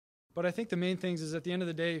But I think the main things is at the end of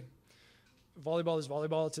the day, volleyball is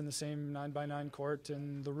volleyball. It's in the same 9x9 court,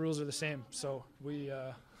 and the rules are the same. So we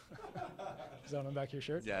is that on the back of your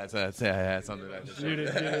shirt? Yeah, it's on the back of the shirt. You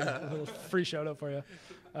did. A little free shout out for you.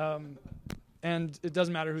 And it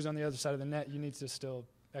doesn't matter who's on the other side of the net. You need to still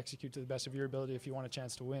execute to the best of your ability if you want a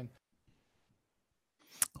chance to win.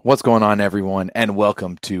 What's going on, everyone, and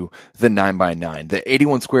welcome to the 9x9, the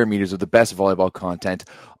 81 square meters of the best volleyball content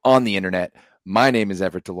on the internet. My name is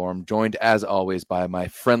Everett Delorme, joined as always by my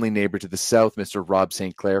friendly neighbor to the south, Mr. Rob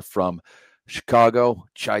St. Clair from Chicago,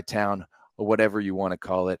 Chi-Town, or whatever you want to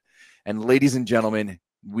call it. And ladies and gentlemen,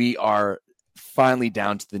 we are finally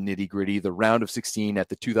down to the nitty-gritty. The round of 16 at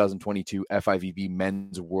the 2022 FIVB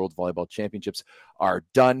Men's World Volleyball Championships are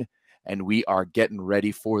done, and we are getting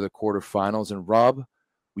ready for the quarterfinals. And Rob,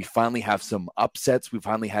 we finally have some upsets. We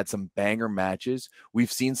finally had some banger matches.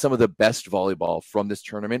 We've seen some of the best volleyball from this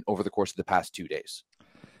tournament over the course of the past 2 days.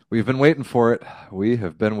 We've been waiting for it. We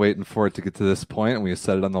have been waiting for it to get to this point, and we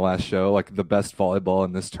said it on the last show, like the best volleyball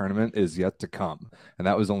in this tournament is yet to come. And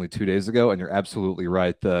that was only 2 days ago, and you're absolutely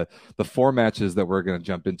right. The four matches that we're going to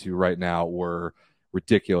jump into right now were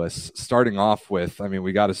ridiculous. Starting off with,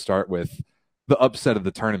 we got to start with the upset of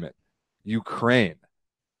the tournament. Ukraine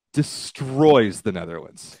destroys the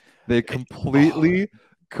Netherlands. They completely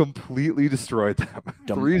destroyed them.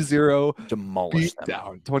 3-0, demolished them.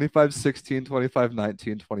 Down. 25-16,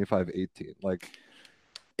 25-19,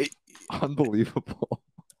 25-18. Unbelievable.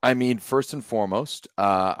 First and foremost,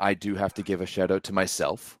 I do have to give a shout out to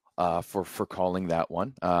myself for calling that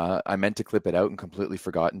one. I meant to clip it out and completely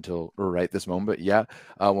forgot until right this moment. But yeah,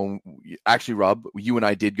 actually, Rob, you and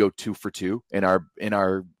I did go 2 for 2 in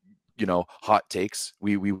our hot takes.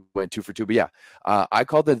 We went 2 for 2, but yeah, I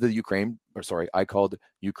called I called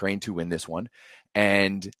Ukraine to win this one.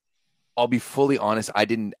 And I'll be fully honest, I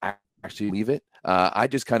didn't actually leave it. I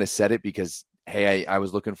just kind of said it because, hey, I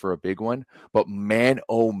was looking for a big one, but man,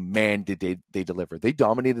 oh man, did they deliver. They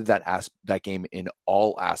dominated that game in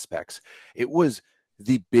all aspects. It was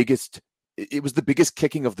the biggest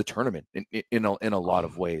kicking of the tournament in a lot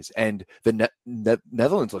of ways. And the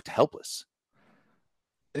Netherlands looked helpless.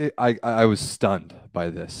 I was stunned by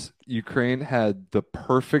this. Ukraine had the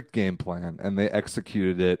perfect game plan, and they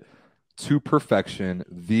executed it to perfection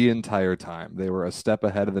the entire time. They were a step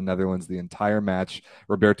ahead of the Netherlands the entire match.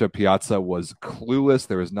 Roberto Piazza was clueless.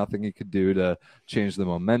 There was nothing he could do to change the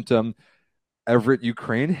momentum. Everett,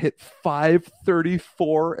 Ukraine hit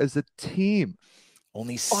 534 as a team.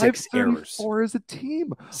 Only 6 errors. 534 as a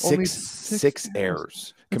team. Six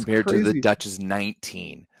errors compared to the Dutch's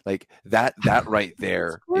 19. Like that right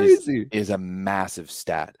there is a massive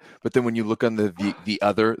stat. But then when you look on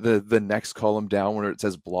the next column down where it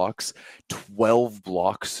says blocks, 12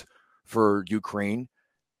 blocks for Ukraine.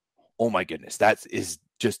 Oh my goodness, that is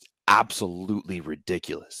just absolutely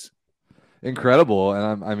ridiculous. Incredible.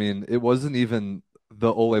 And it wasn't even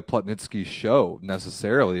the Ole Plotnitsky show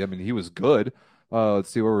necessarily. He was good. Let's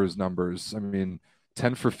see, what were his numbers?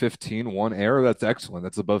 10 for 15, 1 error. That's excellent.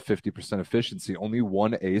 That's above 50% efficiency. Only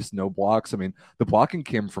 1 ace, no blocks. The blocking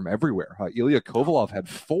came from everywhere. Ilya Kovalov had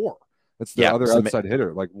 4. That's the other outside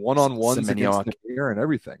hitter, like one-on-ones against the air and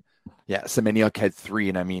everything. Yeah, Semeniuk had 3,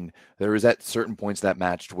 and there was at certain points that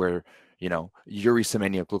matched where Yuri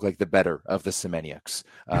Semeniuk looked like the better of the Semeniuks.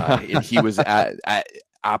 He was at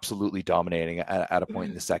absolutely dominating at a point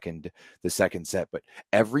in the second set. But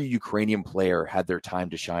every Ukrainian player had their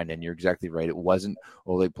time to shine, and you're exactly right. It wasn't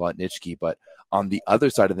Ole Plotnitsky, but on the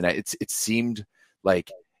other side of the net, it seemed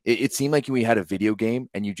like we had a video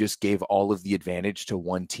game and you just gave all of the advantage to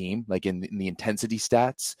one team, like in the intensity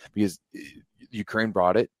stats, because Ukraine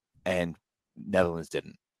brought it and Netherlands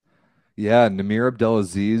didn't. Yeah, Namir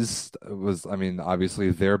Abdelaziz was,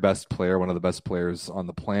 obviously their best player, one of the best players on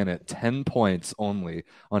the planet. 10 points only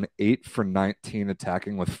on 8 for 19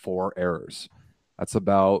 attacking with 4 errors. That's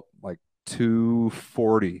about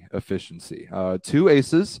 240 efficiency. 2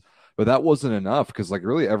 aces, but that wasn't enough because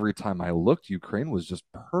really every time I looked, Ukraine was just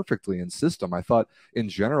perfectly in system. I thought in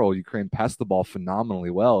general, Ukraine passed the ball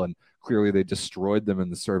phenomenally well, and clearly they destroyed them in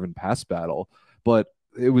the serve and pass battle. But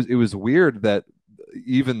it was weird that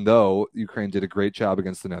even though Ukraine did a great job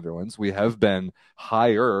against the Netherlands, we have been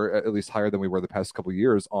higher, at least higher than we were the past couple of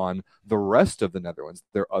years, on the rest of the Netherlands,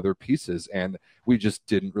 their other pieces. And we just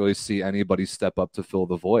didn't really see anybody step up to fill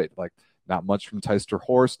the void. Not much from Teister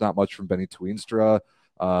Horst, not much from Benny Toenstra.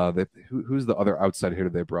 Who's the other outside hitter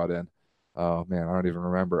they brought in? Oh, man, I don't even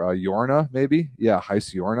remember. Yorna, maybe? Yeah,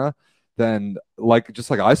 Heis Yorna. Then, just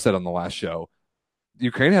like I said on the last show,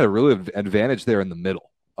 Ukraine had a really advantage there in the middle.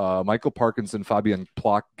 Michael Parkinson, Fabian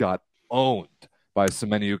Plock got owned by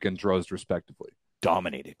Semeniuk and Drozd, respectively.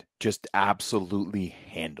 dominated, just absolutely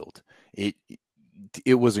handled it.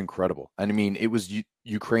 It was incredible. And I mean, it was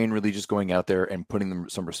Ukraine really just going out there and putting them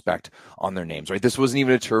some respect on their names, right? This wasn't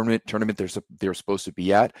even a tournament they're supposed to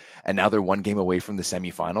be at, and now they're one game away from the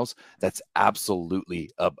semifinals. That's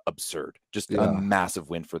absolutely absurd. Just a massive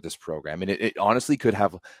win for this program, and it honestly could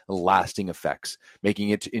have lasting effects. Making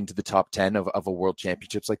it into the top 10 of a world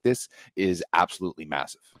championships like this is absolutely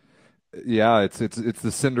massive. Yeah, it's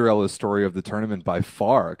the Cinderella story of the tournament by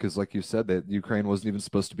far, because like you said, that Ukraine wasn't even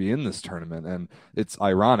supposed to be in this tournament, and it's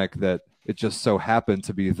ironic that it just so happened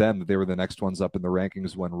to be them that they were the next ones up in the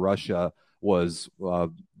rankings when Russia was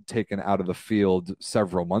taken out of the field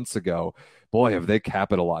several months ago. Boy, have they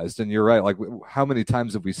capitalized! And you're right. Like, how many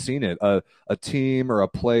times have we seen it? A team or a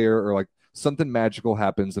player or like something magical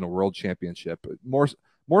happens in a world championship.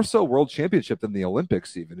 More so world championship than the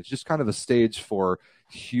Olympics even. It's just kind of a stage for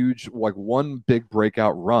huge, like one big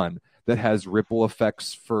breakout run that has ripple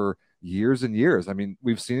effects for years and years. I mean,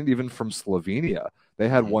 we've seen it even from Slovenia. They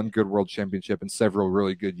had one good world championship and several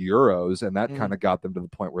really good Euros, and that kind of got them to the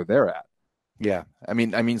point where they're at. Yeah, I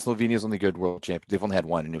mean, Slovenia's only good world champion. They've only had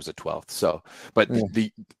one, and it was a 12th. So, but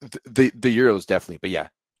the Euros definitely. But yeah,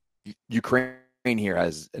 Ukraine here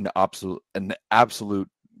has an absolute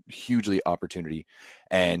hugely opportunity,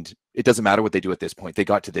 and it doesn't matter what they do at this point. They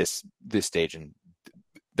got to this stage, and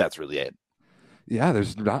that's really it. Yeah,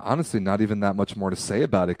 there's honestly not even that much more to say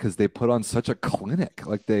about it, because they put on such a clinic.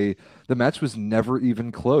 Like the match was never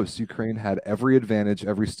even close. Ukraine had every advantage,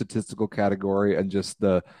 every statistical category, and just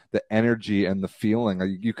the energy and the feeling. Like,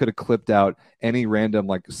 you could have clipped out any random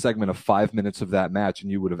like segment of 5 minutes of that match,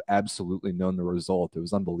 and you would have absolutely known the result. It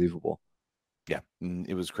was unbelievable. Yeah,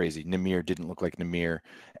 it was crazy. Namir didn't look like Namir,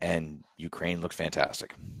 and Ukraine looked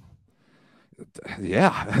fantastic.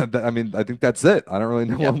 Yeah, I mean, I think that's it. I don't really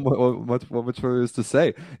know what much further is to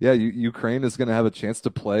say. Yeah, Ukraine is going to have a chance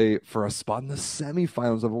to play for a spot in the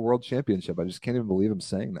semifinals of a world championship. I just can't even believe I'm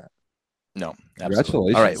saying that. No,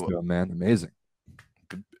 absolutely. Congratulations to him, man. Amazing.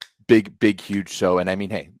 Big, huge show. And I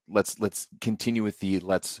mean, hey, let's continue with the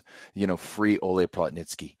free Ole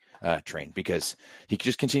Plotnitsky train, because he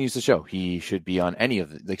just continues to show he should be on any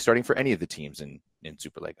of the, starting for any of the teams in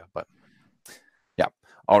Superliga. But yeah.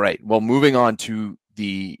 All right. Well, moving on to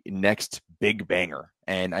the next big banger.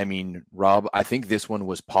 And I mean, Rob, I think this one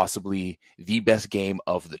was possibly the best game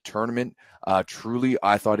of the tournament. Truly,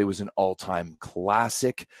 I thought it was an all-time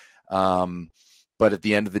classic. But at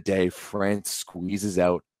the end of the day, France squeezes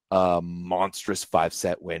out a monstrous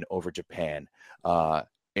 5-set win over Japan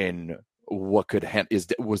in what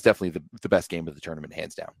was definitely the best game of the tournament,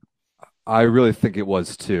 hands down. I really think it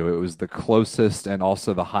was too. It was the closest and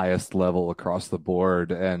also the highest level across the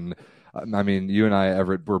board. And I mean, you and I,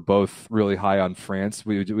 Everett, were both really high on France.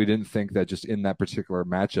 We didn't think that just in that particular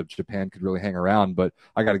matchup, Japan could really hang around. But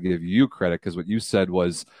I got to give you credit, because what you said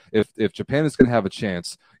was, if Japan is going to have a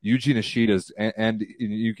chance, Yuji Nishida's and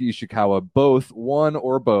Yuki Ishikawa, one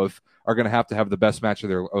or both, are going to have the best match of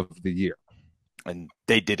the year. And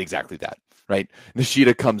they did exactly that, right?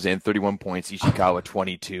 Nishida comes in 31 points, Ishikawa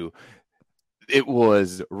 22. It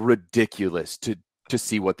was ridiculous to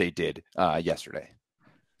see what they did yesterday.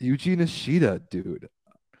 Yuji Nishida, dude,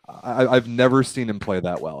 I've never seen him play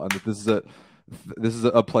that well, and this is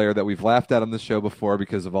a player that we've laughed at on the show before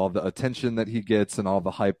because of all the attention that he gets and all the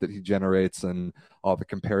hype that he generates and all the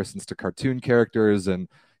comparisons to cartoon characters. And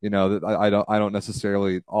I don't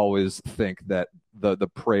necessarily always think that the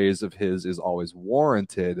praise of his is always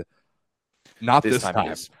warranted. Not this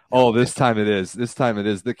time. Oh, this time it is. This time it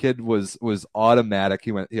is. The kid was automatic.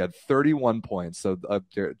 He had 31 points. So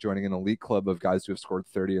joining an elite club of guys who have scored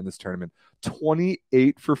 30 in this tournament.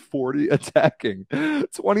 28 for 40 attacking.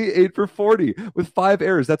 28 for 40 with 5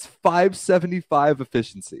 errors. That's 575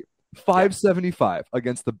 efficiency. 575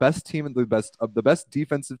 against the best team and the best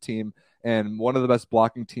defensive team and one of the best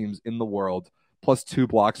blocking teams in the world, plus 2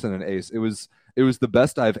 blocks and an ace. It was the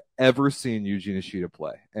best I've ever seen Yuji Nishida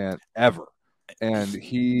play, and ever. And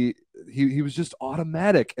he was just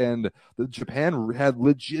automatic, and Japan had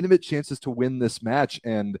legitimate chances to win this match,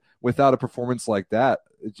 and without a performance like that,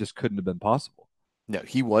 it just couldn't have been possible. No,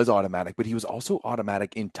 he was automatic, but he was also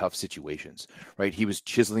automatic in tough situations, right? He was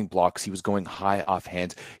chiseling blocks. He was going high off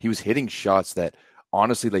hands. He was hitting shots that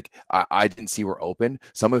honestly, like I didn't see were open.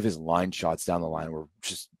 Some of his line shots down the line were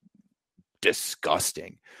just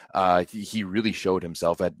disgusting. He really showed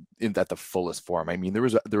himself at the fullest form. I mean, there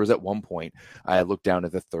was at one point I looked down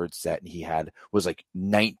at the third set and he was like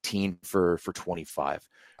 19 for 25.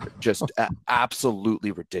 Just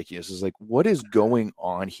absolutely ridiculous. It's like, what is going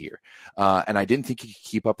on here? And I didn't think he could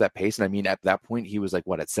keep up that pace. And I mean, at that point, he was like,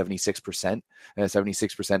 what, at 76%,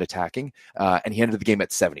 76% attacking. And he ended the game at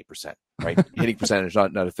 70%, right? Hitting percentage,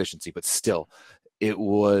 not efficiency, but still, it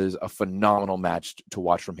was a phenomenal match to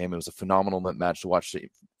watch from him. It was a phenomenal match to watch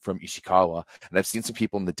from Ishikawa. And I've seen some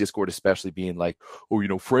people in the Discord especially being like,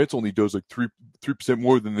 oh, France only does like 3%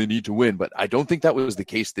 more than they need to win. But I don't think that was the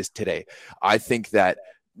case today. I think that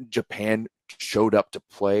Japan showed up to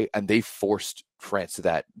play and they forced France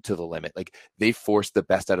to the limit. Like, they forced the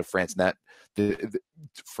best out of France, and that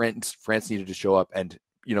France needed to show up and,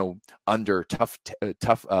 under tough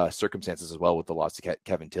circumstances as well, with the loss to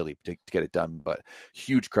Kevin Tilly to get it done. But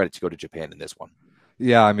huge credit to go to Japan in this one.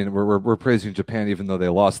 Yeah, I mean, we're praising Japan even though they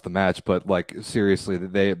lost the match, but like, seriously,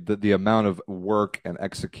 the amount of work and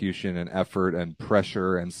execution and effort and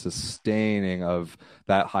pressure and sustaining of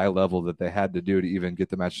that high level that they had to do to even get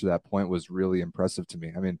the match to that point was really impressive to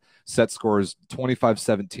me. I mean, set scores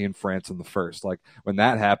 25-17 France in the first. Like, when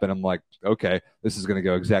that happened, I'm like, okay, this is going to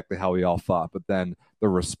go exactly how we all thought. But then the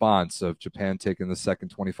response of Japan taking the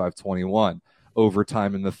second 25-21,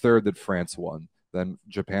 overtime in the third that France won. Then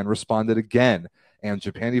Japan responded again. And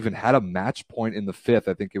Japan even had a match point in the fifth.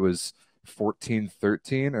 I think it was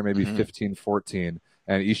 14-13 or maybe 15-14.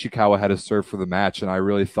 And Ishikawa had a serve for the match. And I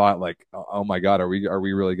really thought, like, oh my God, are we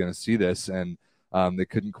really going to see this? And they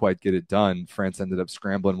couldn't quite get it done. France ended up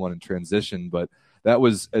scrambling one in transition. But that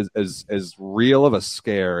was as real of a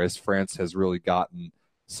scare as France has really gotten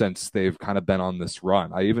since they've kind of been on this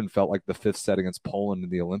run. I even felt like the fifth set against Poland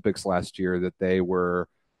in the Olympics last year that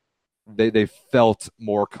they felt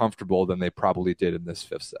more comfortable than they probably did in this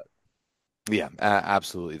fifth set. Yeah,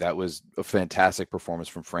 absolutely. That was a fantastic performance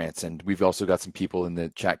from France. And we've also got some people in the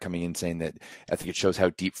chat coming in saying that I think it shows how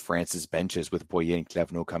deep France's bench is with Boyer and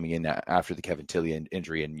Clevenot coming in after the Kevin Tilly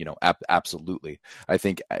injury. And, absolutely. I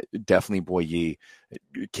think definitely Boyer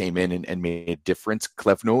came in and made a difference.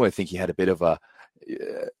 Clevenot, I think he had a bit of a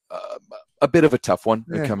tough one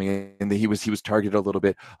coming in. He was targeted a little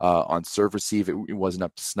bit on serve receive. It wasn't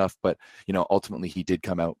up to snuff, but ultimately he did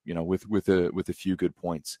come out with a few good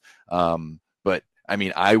points. But I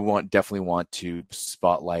mean, definitely want to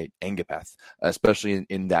spotlight Engapeth, especially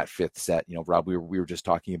in that fifth set. Rob, we were just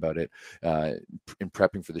talking about it in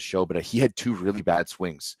prepping for the show, but he had two really bad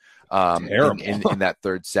swings in that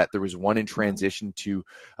third set. There was one in transition to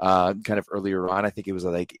kind of earlier on. I think it was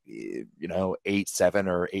like 8-7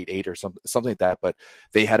 or 8-8 or something like that. But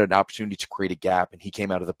they had an opportunity to create a gap, and he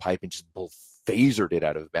came out of the pipe and just phasered it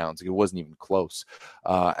out of bounds. It wasn't even close.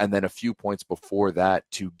 And then a few points before that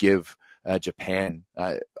to give Japan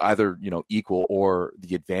either equal or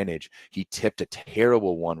the advantage, he tipped a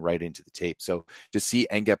terrible one right into the tape. So to see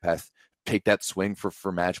Engapeth take that swing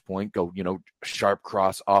for match point, go sharp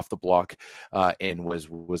cross off the block, and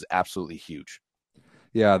was absolutely huge.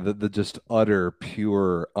 Yeah, the just utter,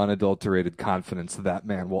 pure, unadulterated confidence that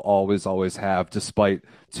man will always have, despite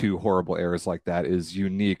two horrible errors like that, is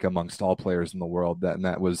unique amongst all players in the world.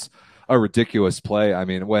 That was a ridiculous play. I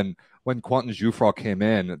mean, when Quentin Jouffroy came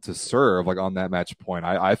in to serve, like on that match point,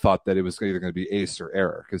 I thought that it was either going to be ace or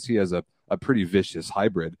error, because he has a pretty vicious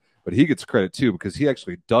hybrid. But he gets credit too, because he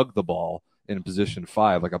actually dug the ball in position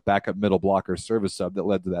 5, like a backup middle blocker service sub that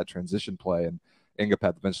led to that transition play, and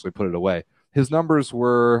Engapeth eventually put it away. His numbers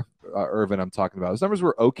were, Irvin, I'm talking about, his numbers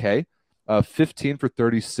were okay. 15 for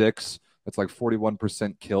 36. That's like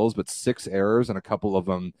 41% kills, but 6 errors, and a couple of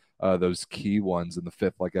them, those key ones in the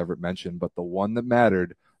fifth, like Everett mentioned. But the one that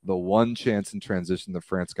mattered, the one chance in transition that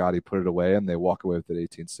France got, he put it away, and they walk away with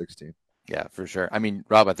it 18-16. Yeah, for sure. I mean,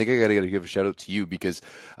 Rob, I think I got to give a shout out to you, because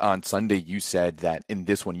on Sunday you said that in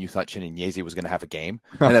this one you thought Chinyeze was going to have a game,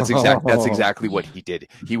 and that's exactly what he did.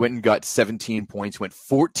 He went and got 17 points, went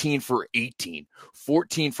 14 for 18,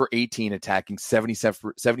 attacking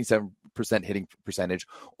 77% hitting percentage,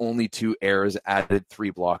 only 2 errors, added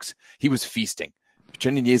 3 blocks. He was feasting.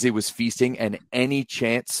 Chinyeze was feasting, and any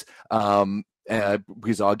chance Guizal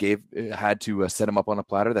had to set him up on a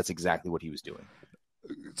platter, that's exactly what he was doing.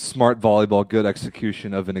 Smart volleyball, good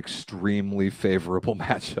execution of an extremely favorable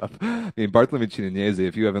matchup. I mean, Bartholomew Chinyeze,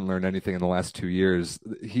 if you haven't learned anything in the last 2 years,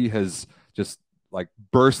 he has just like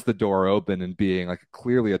burst the door open and being like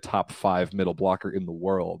clearly a top 5 middle blocker in the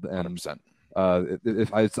world. And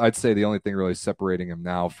 100%. I'd say the only thing really separating him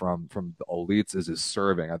now from the elites is his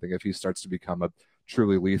serving. I think if he starts to become a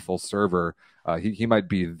truly lethal server. He might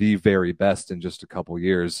be the very best in just a couple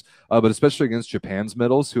years, but especially against Japan's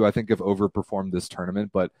middles, who I think have overperformed this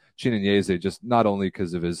tournament. But Chinanyeze, just not only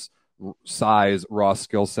because of his size, raw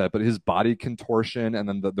skill set, but his body contortion and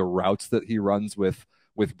then the routes that he runs with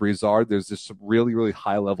Brizard, there's just some really, really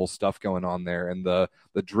high level stuff going on there, and the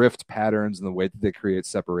drift patterns and the way that they create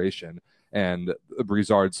separation. And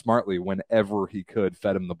Brizard smartly, whenever he could,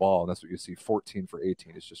 fed him the ball, and that's what you see. 14 for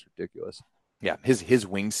 18 is just ridiculous. Yeah, his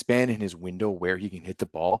wingspan and his window where he can hit the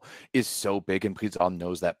ball is so big, and Brizard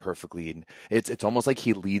knows that perfectly. And it's almost like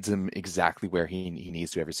he leads him exactly where he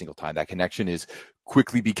needs to every single time. That connection is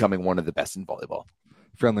quickly becoming one of the best in volleyball.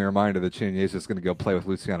 Friendly reminder that Chinanyeze is going to go play with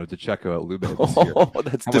Luciano DeCecco at Lube this year. Oh,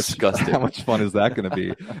 that's disgusting. How much fun is that going to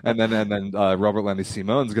be? And then Robert Lenny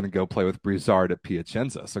Simone is going to go play with Brizard at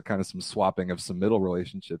Piacenza. So kind of some swapping of some middle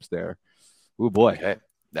relationships there. Oh boy. Okay.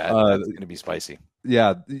 That's going to be spicy.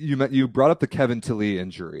 Yeah, you brought up the Kevin Tilly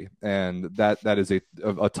injury, and that is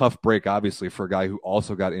a tough break, obviously, for a guy who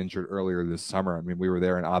also got injured earlier this summer. I mean, we were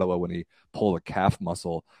there in Ottawa when he pulled a calf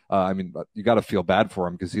muscle. I mean, you got to feel bad for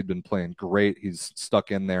him because he'd been playing great. He's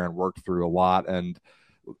stuck in there and worked through a lot. And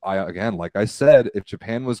like I said, if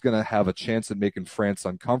Japan was going to have a chance at making France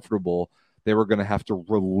uncomfortable, they were going to have to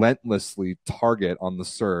relentlessly target on the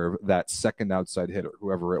serve that second outside hitter,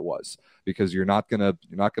 whoever it was, because you're not going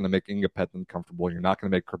to make Inga Pet uncomfortable. You're not going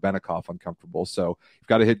to make Krebenikov uncomfortable. So you've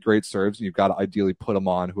got to hit great serves, and you've got to ideally put them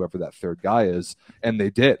on whoever that third guy is. And they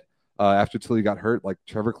did. After Tilly got hurt, like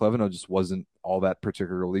Trevor Kleveno just wasn't all that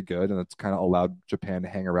particularly good, and it's kind of allowed Japan to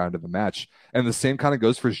hang around in the match. And the same kind of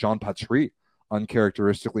goes for Jean Patry.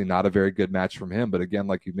 Uncharacteristically, not a very good match from him. But again,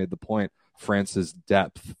 like you made the point, France's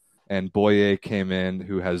depth. And Boyer came in,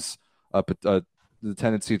 who has the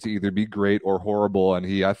tendency to either be great or horrible,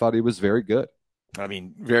 and I thought he was very good. I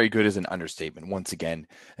mean, very good is an understatement. Once again,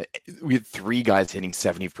 we had three guys hitting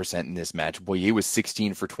 70% in this match. Boyer was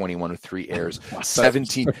 16 for 21 with 3 errors,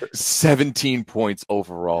 17 points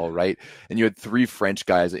overall, right? And you had 3 French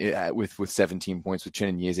guys with 17 points with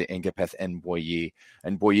Chinanyeze, Engapeth, and Boyer.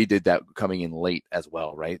 And Boyer did that coming in late as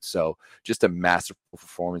well, right? So just a massive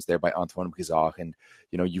performance there by Antoine Brizard. And,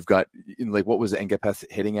 you've got, like, what was Engapeth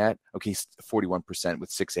hitting at? Okay, 41%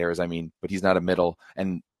 with 6 errors. I mean, but he's not a middle,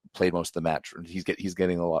 and played most of the match. He's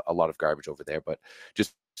getting a lot of garbage over there, but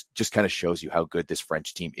just kind of shows you how good this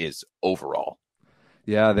French team is overall.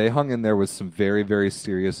 Yeah, they hung in there with some very, very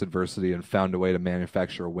serious adversity and found a way to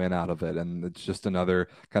manufacture a win out of it. And it's just another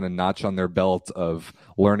kind of notch on their belt of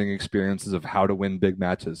learning experiences of how to win big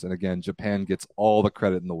matches. And again, Japan gets all the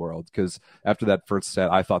credit in the world, because after that first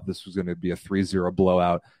set, I thought this was going to be a 3-0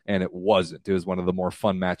 blowout, and it wasn't. It was one of the more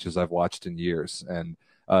fun matches I've watched in years. And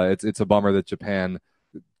it's a bummer that Japan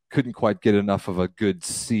couldn't quite get enough of a good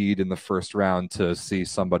seed in the first round to see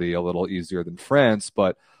somebody a little easier than France.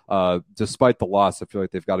 But despite the loss, I feel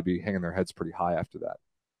like they've got to be hanging their heads pretty high after that.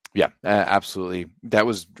 Yeah, absolutely. That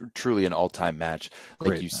was truly an all-time match. Like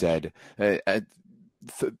Great you match. said,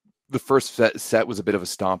 the first set was a bit of a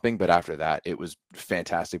stomping, but after that, it was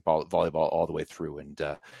fantastic volleyball all the way through. And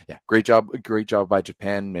yeah, great job by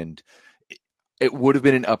Japan. And it would have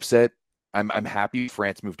been an upset. I'm happy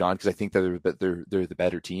France moved on, because I think they're the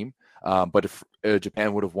better team. But if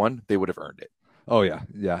Japan would have won, they would have earned it. Oh yeah,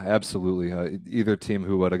 absolutely. Either team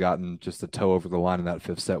who would have gotten just a toe over the line in that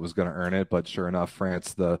fifth set was going to earn it. But sure enough,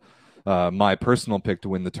 France, my personal pick to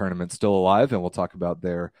win the tournament, still alive, and we'll talk about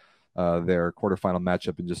their quarterfinal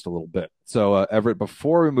matchup in just a little bit. So Everett,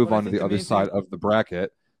 before we move on to the other side of the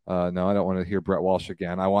bracket, no, I don't want to hear Brett Walsh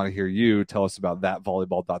again. I want to hear you tell us about that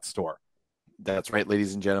volleyball.store. That's right,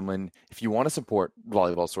 ladies and gentlemen. If you want to support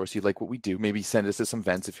Volleyball Source, you like what we do, maybe send us to some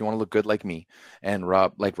events if you want to look good like me and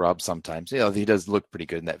Rob sometimes. He does look pretty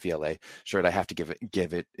good in that VLA shirt. I have to give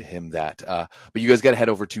him that. But you guys got to head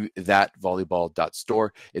over to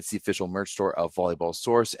thatvolleyball.store. It's the official merch store of Volleyball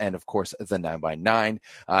Source, and of course the 9x9.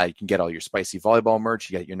 You can get all your spicy volleyball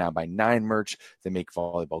merch. You get your 9x9 merch. They make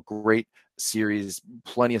volleyball great. Series,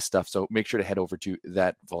 plenty of stuff. So make sure to head over to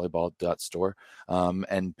thatvolleyball.store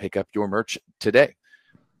and pick up your merch today.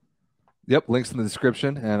 Yep, links in the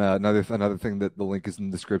description. And another thing that the link is in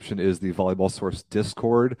the description is the Volleyball Source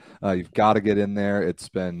Discord. You've got to get in there. It's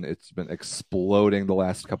been exploding the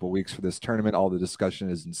last couple of weeks for this tournament. All the discussion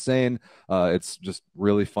is insane. It's just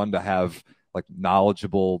really fun to have like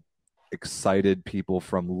knowledgeable, excited people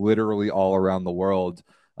from literally all around the world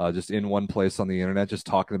just in one place on the internet, just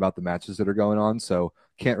talking about the matches that are going on. So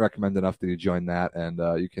can't recommend enough that you join that, and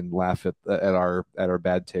you can laugh at our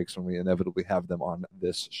bad takes when we inevitably have them on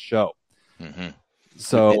this show. Mm-hmm.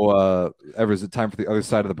 So, Ever, is it time for the other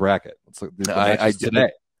side of the bracket? Let's look at the matches today.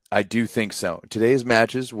 I do think so. Today's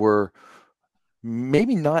matches were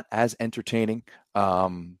maybe not as entertaining,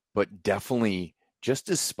 but definitely just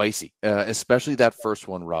as spicy, especially that first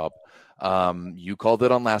one, Rob. You called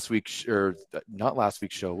it on last week's, or not last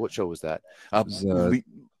week's show. What show was that? It was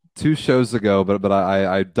 2 shows ago, but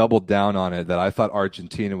I doubled down on it that I thought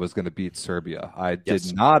Argentina was going to beat Serbia. I did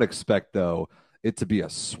Yes. not expect, though, it to be a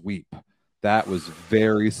sweep. That was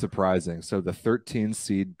very surprising. So the 13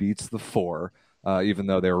 seed beats the 4, even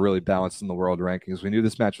though they were really balanced in the world rankings. We knew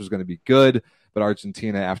this match was going to be good, but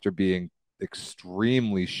Argentina, after being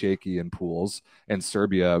extremely shaky in pools and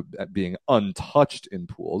Serbia being untouched in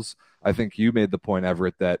pools, I think you made the point,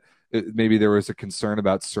 Everett, that maybe there was a concern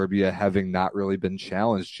about Serbia having not really been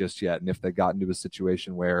challenged just yet. And if they got into a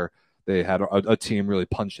situation where they had a team really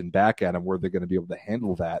punching back at them, were they going to be able to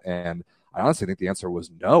handle that? And I honestly think the answer was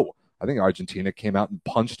no. I think Argentina came out and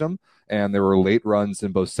punched them, and there were late runs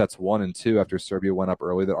in both sets 1 and 2 after Serbia went up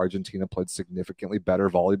early that Argentina played significantly better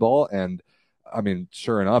volleyball. And I mean,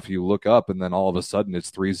 sure enough, you look up and then all of a sudden it's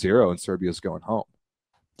 3-0 and Serbia's going home.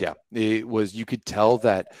 Yeah, it was, you could tell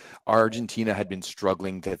that Argentina had been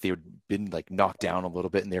struggling, that they had been like knocked down a little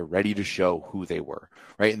bit, and they're ready to show who they were,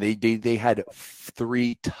 right? And they had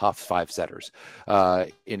 3 tough 5-setters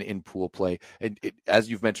in pool play, and as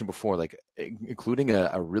you've mentioned before, like including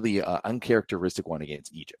a really uncharacteristic one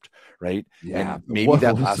against Egypt, right? Yeah, and maybe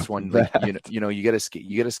that last one, like you get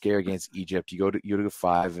a scare against Egypt. You go to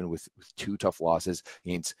 5, and with 2 tough losses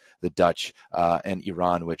against the Dutch and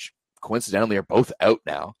Iran, which coincidentally are both out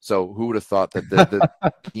now. So who would have thought that the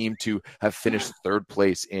team to have finished 3rd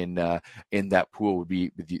place in that pool would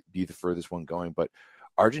be the furthest one going? But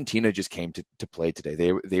Argentina just came to play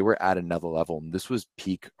today. They were at another level, and this was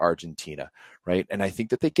peak Argentina, right? And I think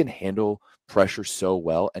that they can handle pressure so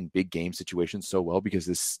well and big game situations so well because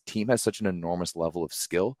this team has such an enormous level of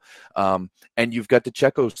skill. And you've got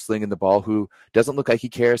DeCheco slinging the ball, who doesn't look like he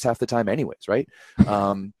cares half the time anyways, right?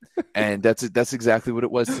 And that's exactly what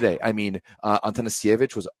it was today. I mean,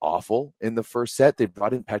 Antanasievich was awful in the first set. They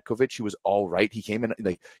brought in Petkovic. He was all right. He came in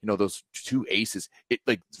those 2 aces,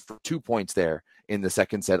 for 2 points there in the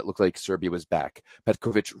second set. It looked like Serbia was back.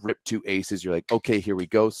 Petkovic ripped 2 aces. You're like, okay, here we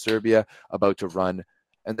go. Serbia about to run.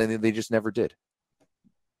 And then they just never did.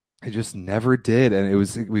 They just never did. And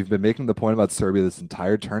we've been making the point about Serbia this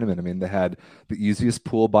entire tournament. I mean, they had the easiest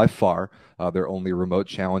pool by far. Their only remote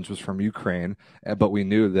challenge was from Ukraine. But we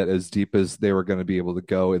knew that as deep as they were going to be able to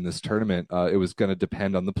go in this tournament, it was going to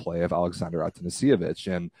depend on the play of Alexander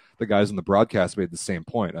Atanasievich. And the guys in the broadcast made the same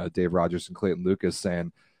point. Dave Rogers and Clayton Lucas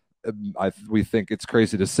saying, we think it's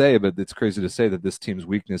crazy to say, but it's crazy to say that this team's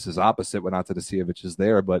weakness is opposite when Atanasievich is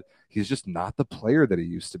there, but he's just not the player that he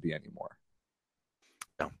used to be anymore.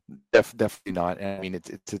 No, definitely not. I mean,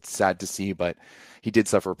 it's sad to see, but he did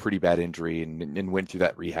suffer a pretty bad injury and went through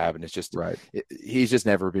that rehab, and it's just right. He's just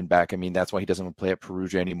never been back. I mean, that's why he doesn't play at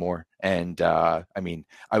Perugia anymore. And I mean,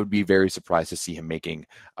 I would be very surprised to see him making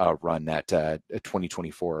a run at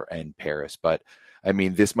 2024 and Paris. But I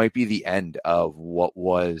mean, this might be the end of what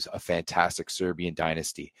was a fantastic Serbian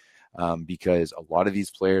dynasty. Because a lot of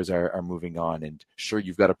these players are moving on, and sure,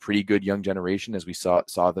 you've got a pretty good young generation, as we saw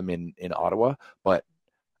them in Ottawa, but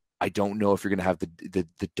I don't know if you're going to have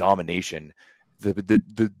the domination,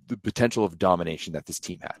 the potential of domination that this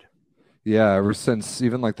team had. Yeah, ever since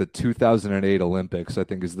even like the 2008 Olympics, I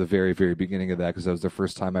think is the very, very beginning of that, because that was the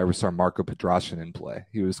first time I ever saw Marko Petrosyan in play.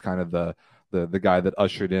 He was kind of the guy that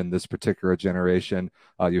ushered in this particular generation.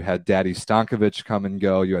 You had Daddy Stankovic come and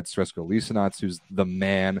go. You had Srećko Lisinac, who's the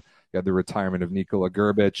man. You had the retirement of Nikola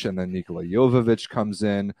Grbić, and then Nikola Jovovic comes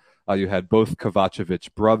in. You had both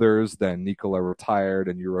Kovacevic brothers. Then Nikola retired,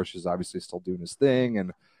 and Uroš is obviously still doing his thing.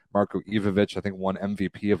 And Marko Ivovic, I think, won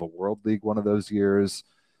MVP of a World League one of those years.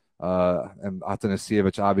 And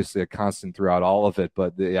Atanasievich, obviously a constant throughout all of it.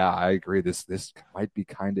 But yeah, I agree. This might be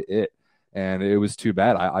kind of it. And it was too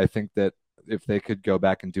bad. I think that if they could go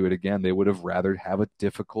back and do it again, they would have rather have a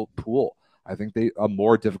difficult pool. I think a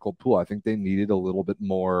more difficult pool. I think they needed a little bit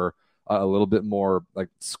more like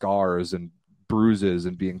scars and bruises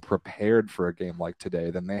and being prepared for a game like today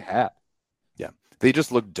than they had. Yeah, they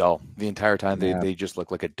just looked dull the entire time. They just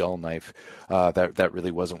looked like a dull knife that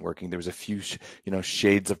really wasn't working. There was a few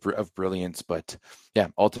shades of brilliance, but yeah,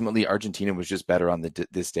 ultimately Argentina was just better on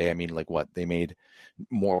this day. I mean, like what, they made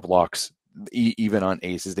more blocks even on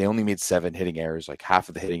aces. They only made 7 hitting errors, like half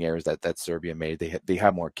of the hitting errors that Serbia made. They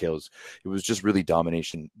had more kills. It was just really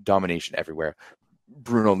domination everywhere.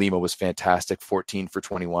 Bruno Lima was fantastic, 14 for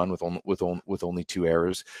 21 with only 2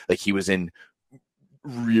 errors. Like he was in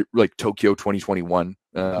like Tokyo 2021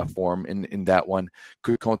 form in that one.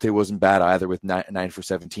 Conte wasn't bad either with 9 for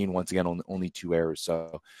 17. Once again, only 2 errors.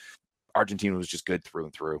 So Argentina was just good through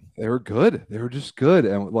and through. They were good. They were just good.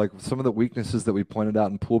 And like some of the weaknesses that we pointed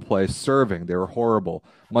out in pool play, serving, they were horrible.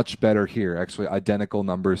 Much better here. Actually, identical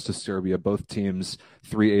numbers to Serbia. Both teams,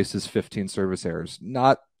 3 aces, 15 service errors.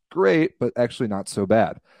 Not great, but actually not so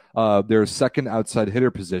bad. Their second outside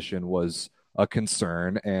hitter position was a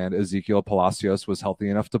concern, and Ezequiel Palacios was healthy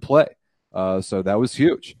enough to play. So that was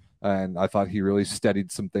huge. And I thought he really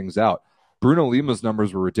steadied some things out. Bruno Lima's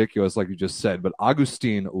numbers were ridiculous, like you just said, but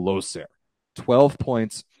Agustin Loser, 12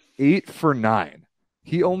 points, 8 for 9.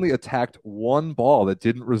 He only attacked 1 ball that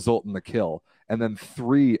didn't result in the kill, and then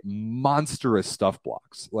 3 monstrous stuff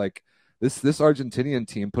blocks. Like this Argentinian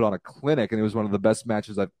team put on a clinic, and it was one of the best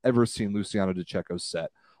matches I've ever seen Luciano Diceco set.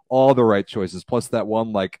 All the right choices, plus that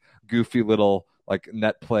one like goofy little like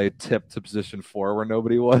net play tip to position 4 where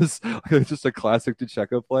nobody was. It's just a classic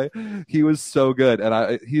Diceco play. He was so good,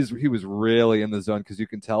 and he was really in the zone, because you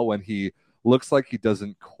can tell when he looks like he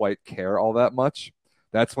doesn't quite care all that much.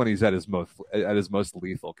 That's when he's at his most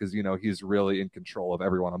lethal, because he's really in control of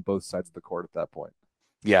everyone on both sides of the court at that point.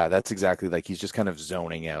 Yeah, that's exactly, like, he's just kind of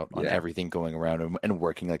zoning out on everything going around him and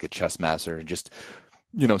working like a chess master and just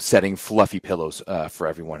setting fluffy pillows for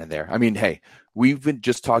everyone in there. I mean, hey, we've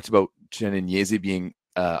just talked about Cheneyeze being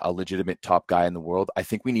a legitimate top guy in the world. I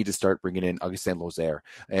think we need to start bringing in Agustin Loser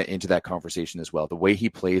into that conversation as well. The way he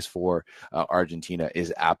plays for Argentina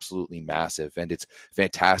is absolutely massive, and it's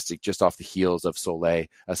fantastic just off the heels of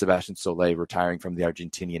Sebastian Solé retiring from the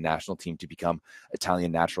Argentinian national team to become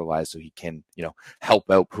Italian naturalized, so he can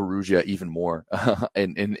help out Perugia even more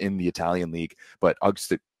in the Italian league. But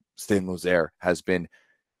Agustin Loser has been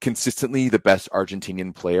consistently the best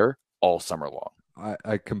Argentinian player all summer long.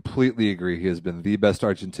 I completely agree. He has been the best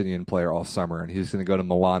Argentinian player all summer, and he's going to go to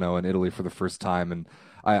Milano in Italy for the first time. And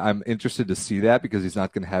I'm interested to see that, because he's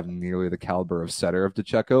not going to have nearly the caliber of setter of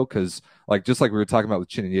Diceco, because just like we were talking about with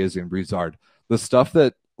Cheneyeze and Brizard, the stuff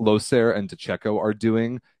that Loser and Diceco are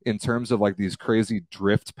doing in terms of like these crazy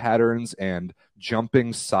drift patterns and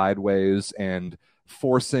jumping sideways and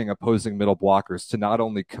forcing opposing middle blockers to not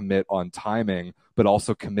only commit on timing, but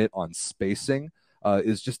also commit on spacing,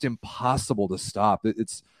 is just impossible to stop.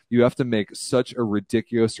 You have to make such a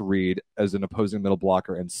ridiculous read as an opposing middle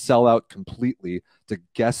blocker and sell out completely to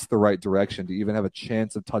guess the right direction to even have a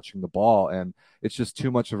chance of touching the ball. And it's just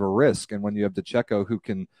too much of a risk. And when you have Diceco, who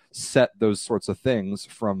can set those sorts of things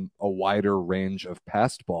from a wider range of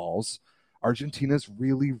passed balls, Argentina's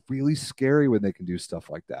really, really scary when they can do stuff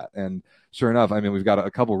like that. And sure enough, I mean, we've got a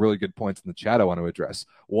couple really good points in the chat I want to address.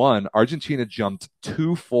 One, Argentina jumped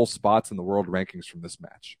 2 full spots in the world rankings from this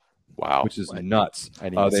match. Wow. Which is nuts. I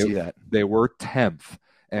didn't see that. They were 10th,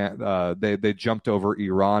 and they jumped over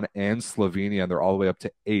Iran and Slovenia, and they're all the way up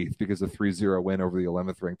to 8th, because the 3-0 win over the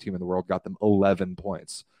 11th ranked team in the world got them 11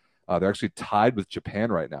 points. They're actually tied with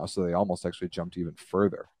Japan right now, so they almost actually jumped even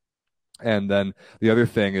further. And then the other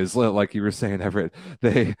thing is, like you were saying, Everett,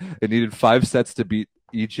 it needed 5 sets to beat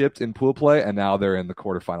Egypt in pool play, and now they're in the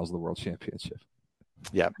quarterfinals of the World Championship.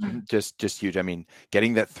 Yeah, just huge. I mean,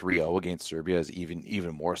 getting that 3-0 against Serbia is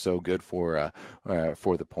even more so good for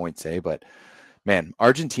the points, But man,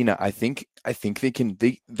 Argentina, I think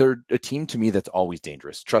they're a team to me that's always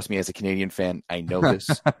dangerous. Trust me, as a Canadian fan, I know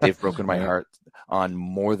this. They've broken my heart on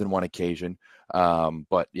more than one occasion.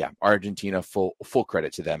 But yeah, Argentina, full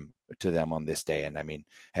credit to them on this day. And I mean,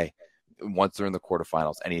 hey, once they're in the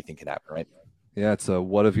quarterfinals, anything can happen, right? Yeah, it's a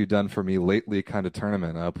what have you done for me lately kind of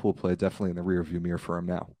tournament. Pool play definitely in the rearview mirror for him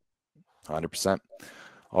now. 100%.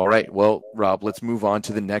 All right. Well, Rob, let's move on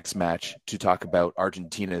to the next match to talk about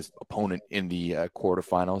Argentina's opponent in the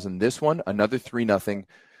quarterfinals. And this one, another 3-0.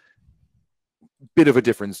 Bit of a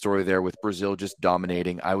different story there, with Brazil just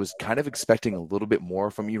dominating. I was kind of expecting a little bit more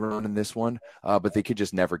from Iran in this one, but they could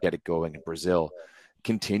just never get it going. And Brazil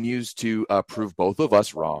continues to prove both of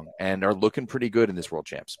us wrong and are looking pretty good in this World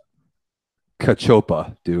Champs.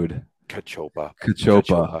 Cachopa, dude.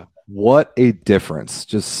 Cachopa. What a difference.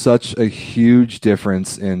 Just such a huge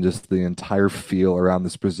difference in just the entire feel around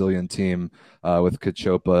this Brazilian team with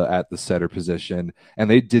Cachopa at the setter position. And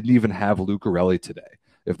they didn't even have Lucarelli today.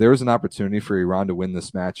 If there was an opportunity for Iran to win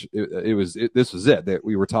this match, this was it.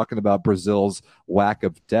 We were talking about Brazil's lack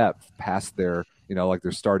of depth past their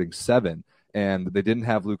starting 7. And they didn't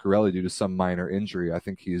have Lucarelli due to some minor injury. I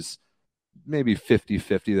think he's maybe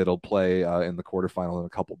 50-50 that'll play in the quarterfinal in a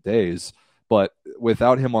couple days. But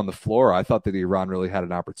without him on the floor, I thought that Iran really had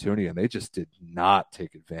an opportunity, and they just did not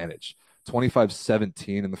take advantage.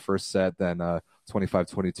 25-17 in the first set, then 25-22,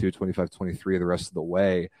 25-23 the rest of the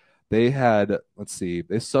way. They had,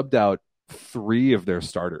 they subbed out 3 of their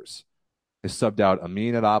starters. They subbed out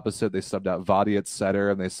Amin at opposite. They subbed out Vadi at setter,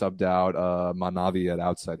 and they subbed out Manavi at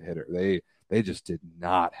outside hitter. They just did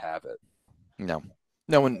not have it. No.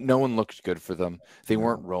 No one looked good for them. They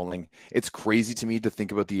weren't rolling. It's crazy to me to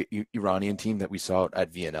think about the Iranian team that we saw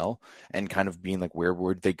at VNL and kind of being like, where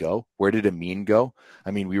did they go? Where did Amin go?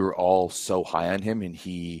 I mean, we were all so high on him, and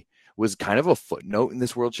he was kind of a footnote in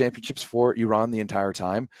this World Championships for Iran the entire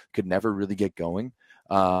time. Could never really get going.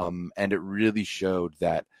 And it really showed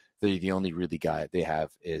that the only really guy they have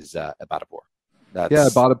is Abadapur. Yeah,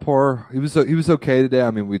 Badapur, he was okay today.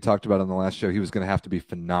 I mean, we talked about on the last show, he was going to have to be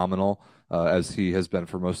phenomenal, as he has been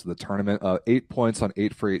for most of the tournament. 8 points on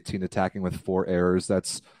 8 for 18 attacking with 4 errors.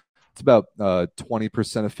 It's about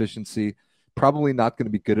 20% efficiency. Probably not going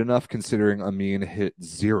to be good enough considering Amin hit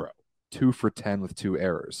 0, 2 for 10 with 2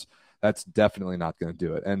 errors. That's definitely not going to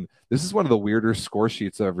do it. And this is one of the weirder score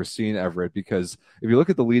sheets I've ever seen, Everett, because if you look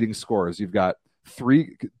at the leading scores, you've got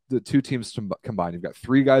the 2 teams combined. You've got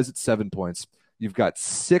 3 guys at 7 points. You've got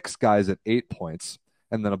 6 guys at 8 points,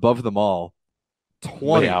 and then above them all,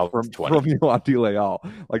 20 from Yoandi Leal,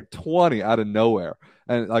 like 20 out of nowhere.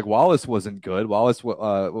 And like Wallace wasn't good. Wallace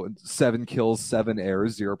 7 kills, 7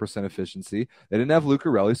 errors, 0% efficiency. They didn't have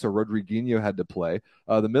Lucarelli, so Rodriguinho had to play.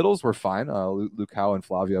 The middles were fine. Lucao and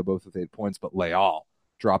Flavio both with 8 points, but Leal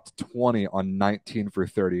dropped 20 on 19 for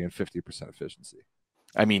 30 and 50% efficiency.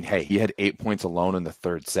 I mean, hey, he had 8 points alone in the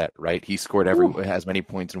third set, right? He scored as many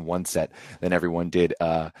points in one set than everyone did,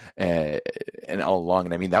 and all along.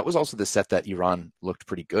 And I mean, that was also the set that Iran looked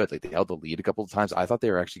pretty good. Like they held the lead a couple of times. I thought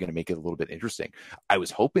they were actually going to make it a little bit interesting. I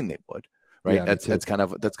was hoping they would, right? Yeah, that's kind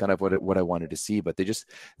of what I wanted to see. But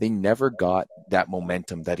they never got that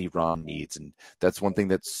momentum that Iran needs, and that's one thing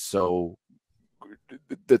that's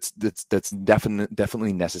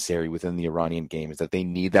definitely necessary within the Iranian game, is that they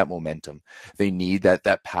need that momentum. They need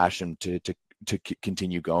that passion to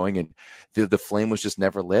continue going, and the flame was just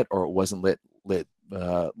never lit, or it wasn't lit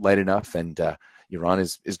light enough, and Iran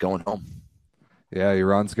is going home. Yeah,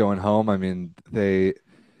 Iran's going home. I mean, I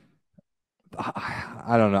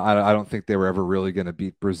don't know. I don't think they were ever really going to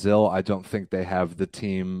beat Brazil. I don't think they have the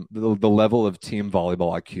level of team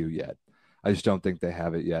volleyball IQ yet. I just don't think they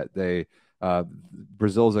have it yet.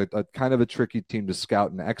 Brazil's a kind of a tricky team to scout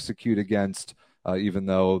and execute against, even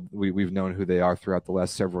though we've known who they are throughout the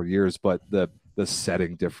last several years. But the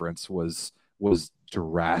setting difference was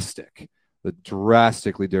drastically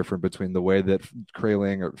different between the way that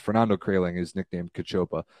Fernando Kraling, is nicknamed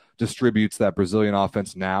Cachopa, distributes that Brazilian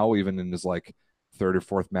offense now, even in his like third or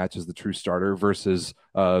fourth match as the true starter, versus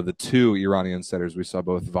the 2 Iranian setters we saw,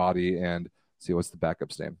 both Vadi and, see, what's the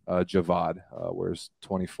backup's name? Javad, wears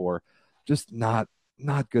 24. Just not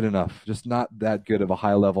good enough. Just not that good of a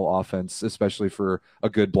high level offense, especially for a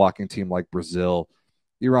good blocking team like Brazil.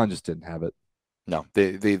 Iran just didn't have it. No,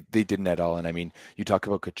 they didn't at all. And I mean, you talk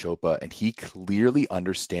about Cachopa, and he clearly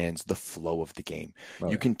understands the flow of the game.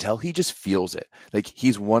 Right. You can tell he just feels it. Like,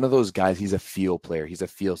 he's one of those guys. He's a feel player. He's a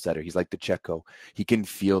feel setter. He's like the Checo. He can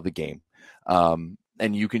feel the game.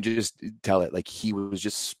 And you can just tell it. Like, he was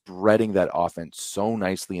just spreading that offense so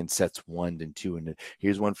nicely in sets 1 and 2. And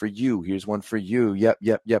here's one for you. Here's one for you.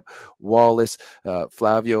 Yep. Wallace,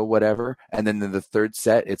 Flavio, whatever. And then in the third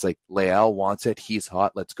set, it's like Leal wants it. He's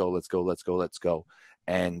hot. Let's go.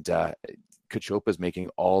 And Cachopa is making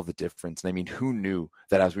all the difference. And I mean, who knew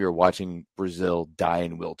that as we were watching Brazil die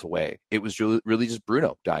and wilt away, it was really just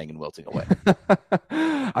Bruno dying and wilting away.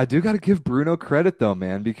 I do got to give Bruno credit though,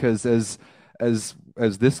 man, because as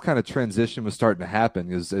this kind of transition was starting to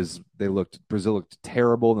happen, as Brazil looked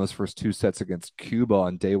terrible in those first 2 sets against Cuba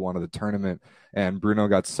on day 1 of the tournament, and Bruno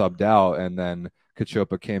got subbed out, and then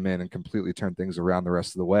Cachopa came in and completely turned things around the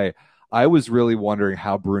rest of the way. I was really wondering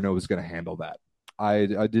how Bruno was going to handle that. I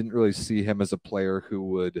didn't really see him as a player who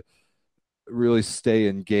would really stay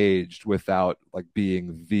engaged without like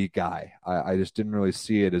being the guy. I just didn't really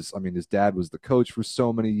see it as, I mean, his dad was the coach for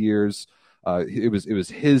so many years. It was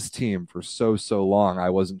his team for so long.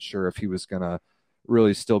 I wasn't sure if he was going to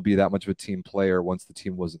really still be that much of a team player once the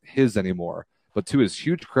team wasn't his anymore. But to his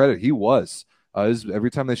huge credit, he was. Every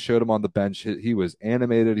time they showed him on the bench, he was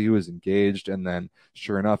animated, he was engaged, and then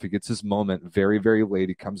sure enough, he gets his moment very, very late.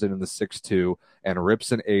 He comes in the 6-2 and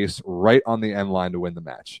rips an ace right on the end line to win the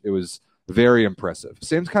match. It was very impressive.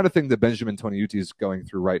 Same kind of thing that Benjamin Toniutti is going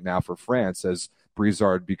through right now for France, as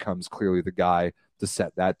Brizard becomes clearly the guy to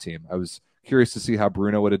set that team. I was curious to see how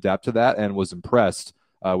Bruno would adapt to that, and was impressed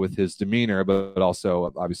with his demeanor, but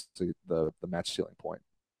also obviously the match stealing point.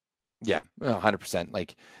 Yeah, 100%.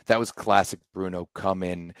 Like that was classic Bruno come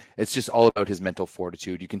in. It's just all about his mental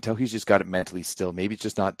fortitude. You can tell he's just got it mentally still. Maybe it's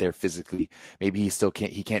just not there physically. Maybe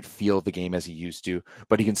he can't feel the game as he used to,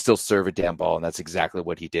 but he can still serve a damn ball. And that's exactly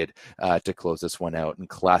what he did to close this one out in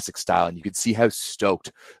classic style. And you could see how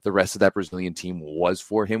stoked the rest of that Brazilian team was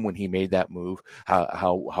for him when he made that move,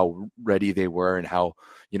 how ready they were, and how,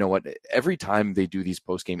 you know what, every time they do these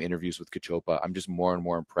post-game interviews with Cachopa, I'm just more and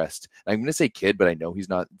more impressed. And I'm going to say kid, but I know he's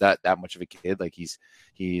not that much of a kid. Like he's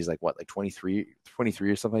like what, like 23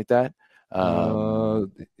 or something like that.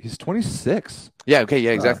 He's 26. Yeah. Okay.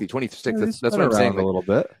 Yeah, exactly. 26. Yeah, that's what I'm saying. Like, a little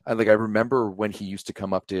bit. I remember when he used to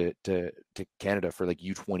come up to Canada for like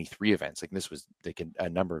U23 events. Like this was like a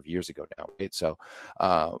number of years ago now. Right? So,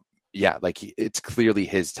 yeah, like it's clearly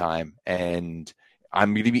his time, and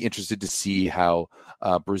I'm going to be interested to see how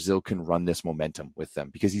Brazil can run this momentum with them,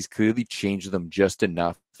 because he's clearly changed them just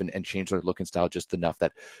enough and changed their look and style just enough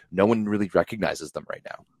that no one really recognizes them right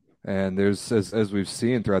now. And there's, as we've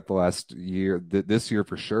seen throughout the last year, this year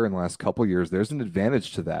for sure, in the last couple of years, there's an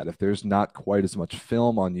advantage to that. If there's not quite as much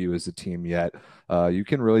film on you as a team yet, you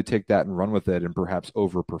can really take that and run with it and perhaps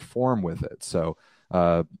overperform with it. So,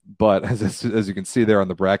 but as you can see there on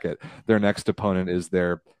the bracket, their next opponent is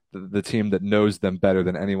the team that knows them better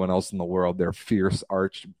than anyone else in the world. They're fierce,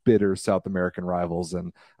 arch, bitter South American rivals,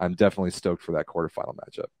 and I'm definitely stoked for that quarterfinal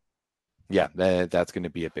matchup. Yeah, that's going to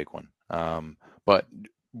be a big one. But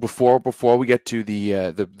before we get to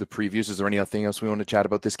the previews, is there anything else we want to chat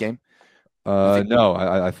about this game? No,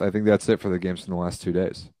 I think that's it for the games from the last 2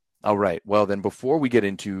 days. All right. Well, then before we get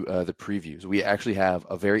into the previews, we actually have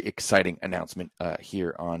a very exciting announcement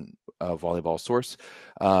here on Volleyball Source.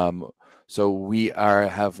 So we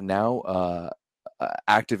have now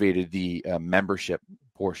activated the membership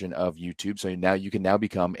portion of YouTube. So now you can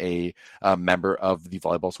become a member of the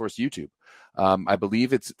Volleyball Source YouTube. I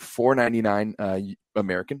believe it's $4.99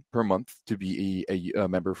 American per month to be a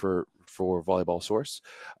member for Volleyball Source.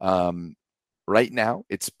 Right now,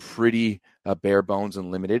 it's pretty bare bones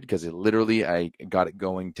and limited, because I got it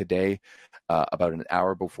going today about an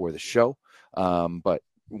hour before the show. But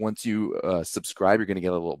once you subscribe, you're going to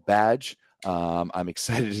get a little badge. I'm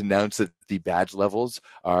excited to announce that the badge levels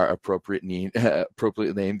are appropriately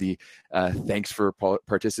named the thanks for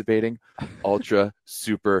participating, ultra,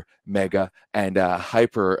 super, mega, and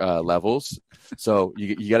hyper levels. So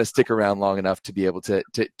you got to stick around long enough to be able to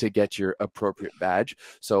get your appropriate badge.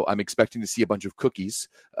 So I'm expecting to see a bunch of cookies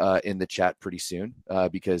in the chat pretty soon,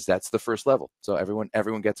 because that's the first level. So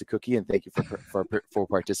everyone gets a cookie, and thank you for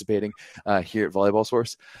participating here at Volleyball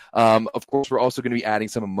Source. Of course, we're also going to be adding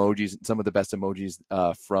some emojis, some of the best emojis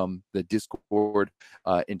from the Discord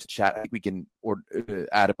into chat. I think we can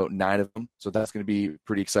add about 9 of them, so that's going to be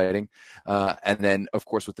pretty exciting. And then, of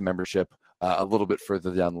course, with the membership, a little bit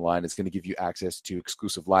further down the line, it's going to give you access to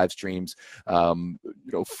exclusive live streams,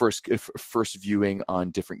 first viewing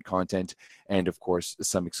on different content, and of course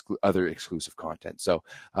some other exclusive content. So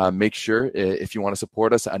make sure, if you want to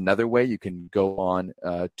support us another way, you can go on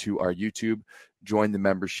to our YouTube, join the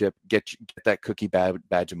membership, get that cookie badge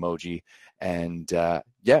emoji, and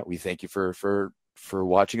we thank you for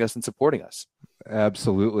watching us and supporting us.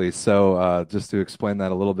 Absolutely. So just to explain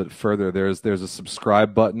that a little bit further, there's a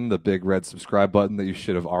subscribe button, the big red subscribe button that you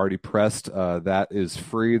should have already pressed. That is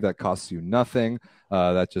free. That costs you nothing.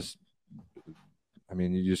 You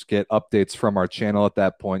just get updates from our channel at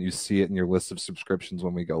that point. You see it in your list of subscriptions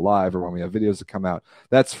when we go live or when we have videos that come out.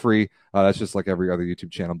 That's free. That's just like every other YouTube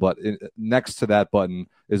channel. But next to that button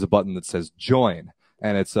is a button that says join.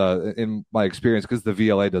 And it's in my experience, because the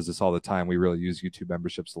VLA does this all the time, we really use YouTube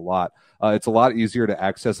memberships a lot. It's a lot easier to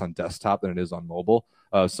access on desktop than it is on mobile.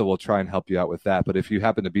 So we'll try and help you out with that. But if you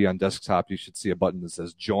happen to be on desktop, you should see a button that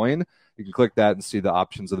says join. You can click that and see the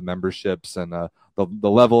options of the memberships and the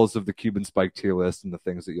levels of the Cuban Spike tier list and the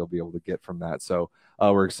things that you'll be able to get from that. So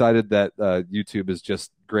we're excited that YouTube has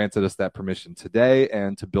just granted us that permission today,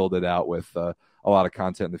 and to build it out with a lot of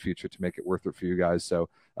content in the future to make it worth it for you guys. So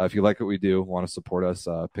if you like what we do, want to support us,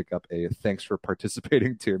 pick up a thanks for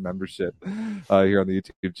participating tier membership here on the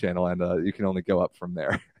YouTube channel, and you can only go up from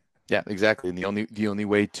there. Yeah, exactly. And the only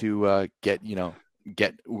way to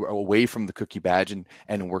get away from the cookie badge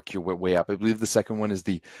and work your way up, I believe the second one is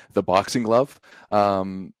the boxing glove.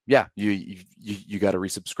 You got to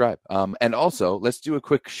resubscribe. And also, let's do a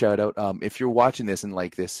quick shout out. If you're watching this and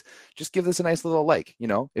like this, just give this a nice little like.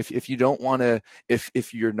 If you don't want to,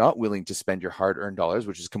 if you're not willing to spend your hard-earned dollars,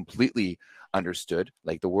 which is completely understood.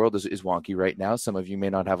 Like, the world is wonky right now. Some of you may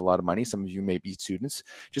not have a lot of money. Some of you may be students.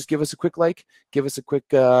 Just give us a quick like, give us a quick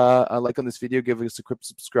like on this video, give us a quick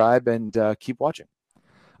subscribe, and keep watching.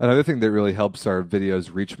 Another thing that really helps our videos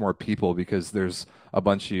reach more people, because there's a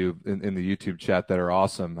bunch of you in the YouTube chat that are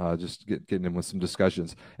awesome. Just getting in with some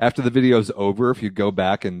discussions. After the video's over, if you go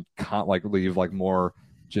back and leave like more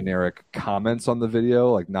generic comments on the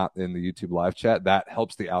video, like not in the YouTube live chat, that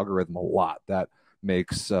helps the algorithm a lot. That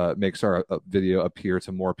makes our video appear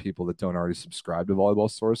to more people that don't already subscribe to Volleyball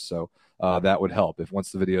Source. So that would help if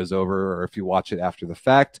once the video is over, or if you watch it after the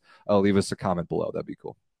fact, leave us a comment below. That'd be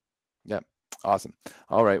cool. Yeah. Awesome.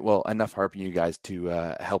 All right. Well, enough harping you guys to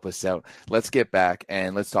help us out. Let's get back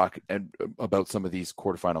and let's talk about some of these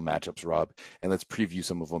quarterfinal matchups, Rob, and let's preview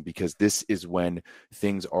some of them, because this is when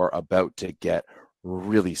things are about to get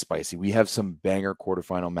really spicy. We have some banger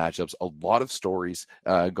quarterfinal matchups, a lot of stories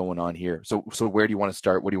going on here. So where do you want to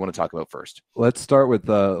start? What do you want to talk about first? Let's start with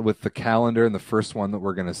the calendar, and the first one that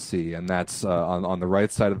we're going to see, and that's on the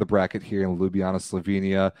right side of the bracket here in Ljubljana,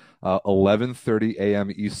 Slovenia, 11:30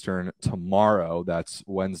 a.m. Eastern tomorrow. That's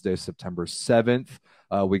Wednesday, September 7th.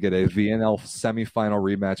 We get a VNL semifinal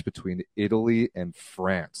rematch between Italy and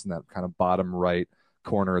France in that kind of bottom right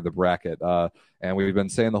corner of the bracket. And we've been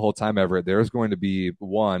saying the whole time, Everett, there's going to be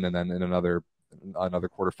one, and then in another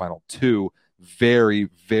quarterfinal, two very,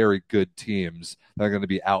 very good teams that are going to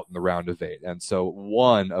be out in the round of 8. And so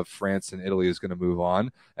one of France and Italy is going to move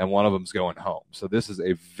on, and one of them's going home. So this is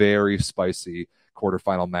a very spicy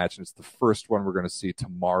quarterfinal match, and it's the first one we're going to see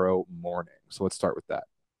tomorrow morning. So let's start with that.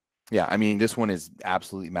 Yeah, I mean, this one is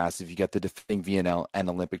absolutely massive. You get the defending VNL and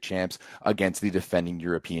Olympic champs against the defending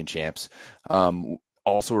European champs.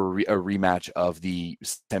 Also a rematch of the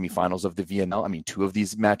semifinals of the VNL. I mean, 2 of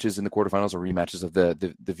these matches in the quarterfinals are rematches of the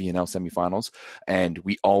VNL semifinals. And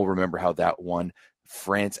we all remember how that one,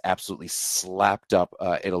 France absolutely slapped up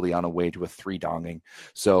Italy on a way to a 3-donging.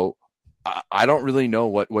 So I don't really know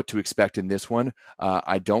what to expect in this one.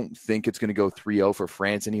 I don't think it's going to go 3-0 for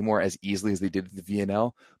France anymore as easily as they did with the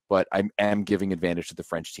VNL, but I am giving advantage to the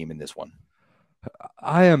French team in this one.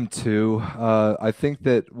 I am too. I think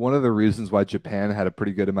that one of the reasons why Japan had a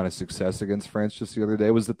pretty good amount of success against France just the other day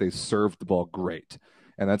was that they served the ball great.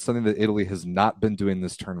 And that's something that Italy has not been doing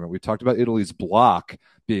this tournament. We talked about Italy's block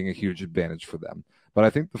being a huge advantage for them. But I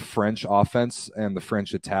think the French offense and the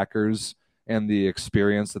French attackers and the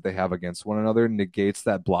experience that they have against one another negates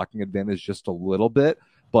that blocking advantage just a little bit.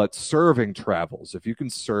 But serving travels. If you can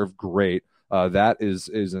serve great, that is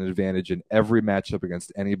an advantage in every matchup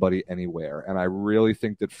against anybody, anywhere. And I really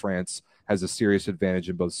think that France has a serious advantage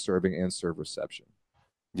in both serving and serve reception.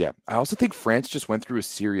 Yeah, I also think France just went through a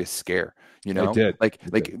serious scare. You know, they did.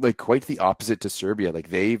 Like quite the opposite to Serbia. Like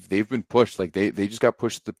they've been pushed. Like they just got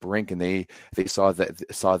pushed to the brink, and they saw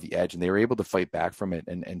the edge, and they were able to fight back from it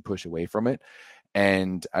and push away from it.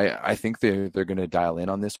 And I think they're going to dial in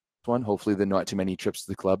on this one. Hopefully, there are not too many trips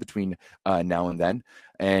to the club between now and then,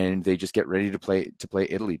 and they just get ready to play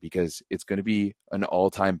Italy, because it's going to be an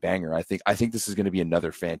all-time banger. I think this is going to be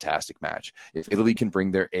another fantastic match. If Italy can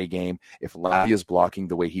bring their A game, if Latvia's blocking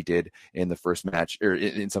the way he did in the first match, or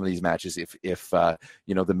in some of these matches, if the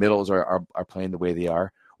middles are playing the way they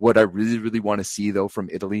are. What I really, really want to see though from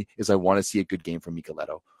Italy is I want to see a good game from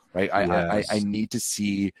Micheletto. Right, yes. I need to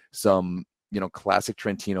see some classic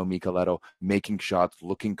Trentino Micheletto making shots,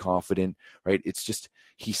 looking confident, right? It's just,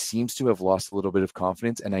 he seems to have lost a little bit of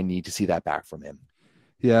confidence, and I need to see that back from him.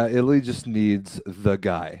 Yeah, Italy just needs the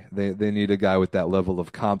guy. They need a guy with that level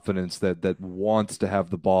of confidence that wants to have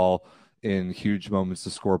the ball in huge moments to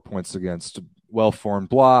score points against well-formed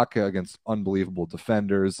block, against unbelievable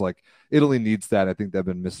defenders. Like, Italy needs that. I think they've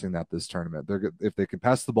been missing that this tournament. If they can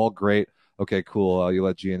pass the ball, great. Okay, cool. You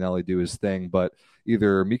let Gianelli do his thing, but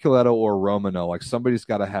either Micheletto or Romano, like, somebody's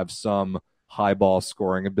got to have some high ball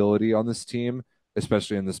scoring ability on this team,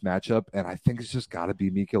 especially in this matchup. And I think it's just got to be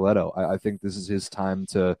Micheletto. I think this is his time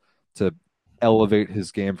to elevate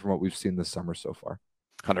his game from what we've seen this summer so far.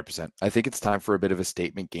 100%. I think it's time for a bit of a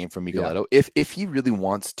statement game from Micheletto. Yeah. If he really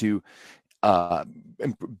wants to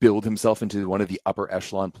build himself into one of the upper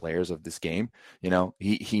echelon players of this game,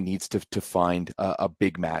 he needs to find a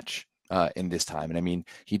big match in this time. And I mean,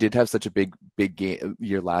 he did have such a big game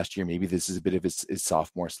year last year. Maybe this is a bit of his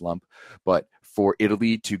sophomore slump, but for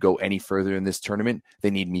Italy to go any further in this tournament,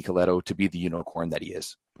 they need Micheletto to be the unicorn that he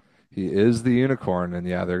is. He is the unicorn, and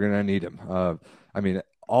yeah, they're going to need him. I mean,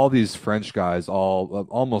 all these French guys,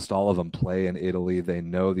 almost all of them play in Italy. They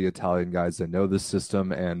know the Italian guys. They know the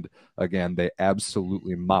system. And again, they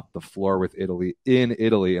absolutely mopped the floor with Italy in the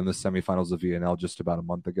semifinals of VNL just about a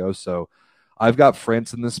month ago. So I've got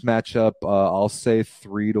France in this matchup. I'll say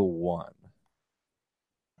 3-1.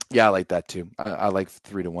 Yeah, I like that too. I like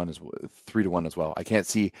 3-1 as 3-1 as well. I can't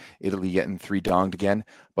see Italy getting three donged again,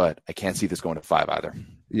 but I can't see this going to five either.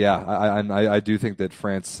 Yeah, I do think that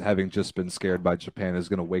France, having just been scared by Japan, is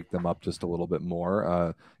going to wake them up just a little bit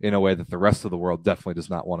more in a way that the rest of the world definitely does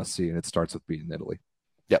not want to see, and it starts with beating Italy.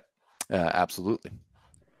 Yep, absolutely.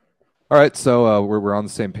 All right, so we're on the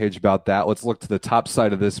same page about that. Let's look to the top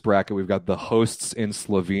side of this bracket. We've got the hosts in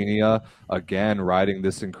Slovenia, again, riding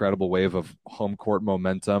this incredible wave of home court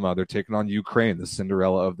momentum. They're taking on Ukraine, the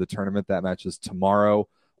Cinderella of the tournament. That match is tomorrow,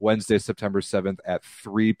 Wednesday, September 7th at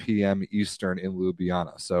 3 p.m. Eastern in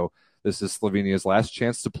Ljubljana. So this is Slovenia's last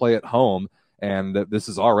chance to play at home, and this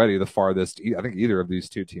is already the farthest I think either of these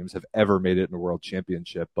two teams have ever made it in a world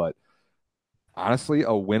championship, but honestly, a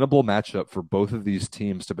winnable matchup for both of these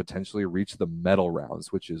teams to potentially reach the medal rounds,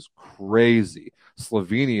 which is crazy.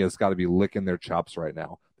 Slovenia's got to be licking their chops right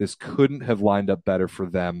now. This couldn't have lined up better for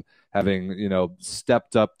them, having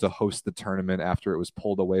stepped up to host the tournament after it was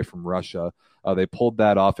pulled away from Russia. They pulled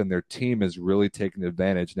that off, and their team is really taking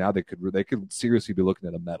advantage. Now they could seriously be looking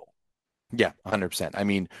at a medal. Yeah, 100%. I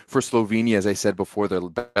mean, for Slovenia, as I said before, their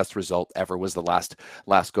best result ever was the last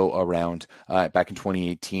go around back in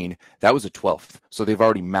 2018. That was a 12th, so they've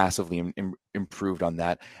already massively improved on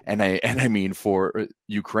that. And I mean, for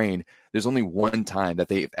Ukraine, there's only one time that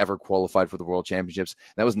they've ever qualified for the World Championships.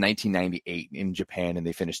 That was 1998 in Japan, and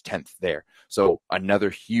they finished 10th there. So another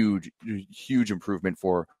huge improvement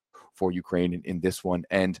for Ukraine in this one.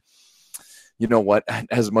 And you know what?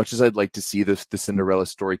 As much as I'd like to see the Cinderella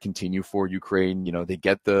story continue for Ukraine, they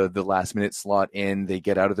get the last minute slot in, they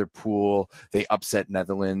get out of their pool, they upset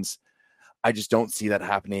Netherlands. I just don't see that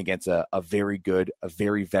happening against a very good, a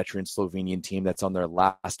very veteran Slovenian team that's on their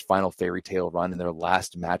last final fairy tale run in their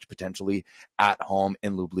last match potentially at home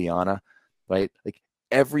in Ljubljana, right? Like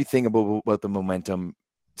everything about the momentum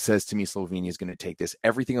says to me Slovenia is going to take this.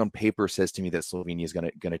 Everything on paper says to me that Slovenia is going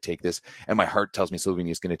to take this, and my heart tells me Slovenia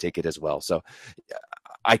is going to take it as well. So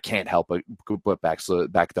I can't help but put back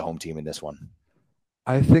the home team in this one.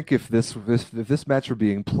 I think if this match were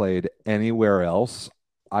being played anywhere else,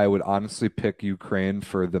 I would honestly pick Ukraine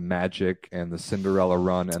for the magic and the Cinderella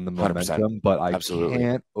run and the momentum, 100%. but I Absolutely.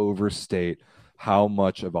 can't overstate how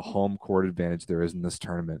much of a home court advantage there is in this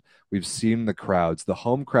tournament. We've seen the crowds. The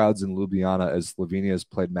home crowds in Ljubljana, as Slovenia has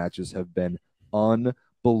played matches, have been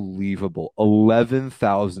unbelievable.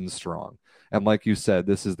 11,000 strong. And like you said,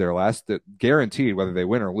 this is their last, guaranteed whether they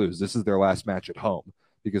win or lose, this is their last match at home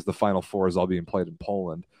because the Final Four is all being played in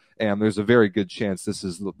Poland. And there's a very good chance this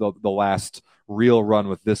is the last real run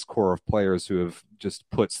with this core of players who have just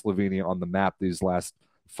put Slovenia on the map these last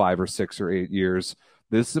 5 or 6 or 8 years.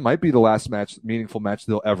 This might be the last meaningful match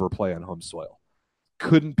they'll ever play on home soil.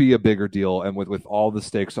 Couldn't be a bigger deal. And with all the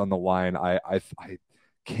stakes on the line, I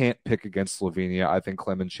can't pick against Slovenia. I think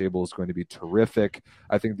Klemen Chabel is going to be terrific.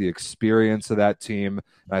 I think the experience of that team,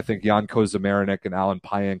 and I think Jan Kozamarinek and Alan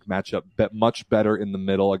Pajenk match up much better in the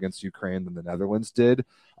middle against Ukraine than the Netherlands did.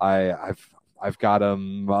 I've got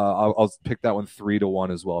them. I'll pick that one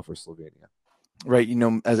 3-1 as well for Slovenia. Right,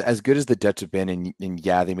 as good as the Dutch have been, and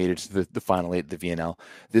yeah, they made it to the final 8 at the VNL.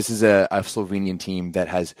 This is a Slovenian team that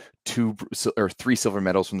has 2 or 3 silver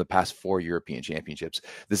medals from the past 4 European championships.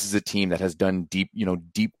 This is a team that has done deep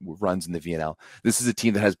runs in the VNL. This is a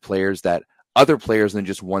team that has other players than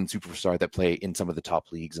just one superstar that play in some of the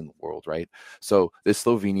top leagues in the world, right? So this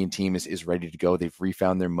Slovenian team is ready to go. They've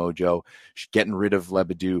refound their mojo. Getting rid of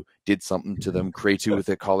Lebedew did something to them. Cretu with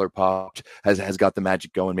a collar popped has got the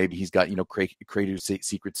magic going. Maybe he's got Cretu's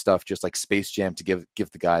secret stuff, just like Space Jam to give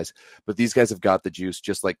the guys. But these guys have got the juice,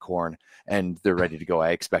 just like corn, and they're ready to go. I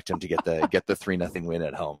expect them to get the 3-0 win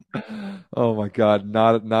at home. Oh my God,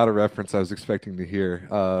 not a reference I was expecting to hear,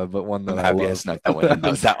 but one that I'm happy I snuck that one in.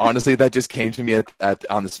 That honestly, that just came to me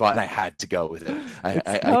on the spot, and I had to go with it.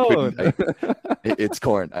 I couldn't. It's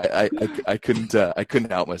corn. I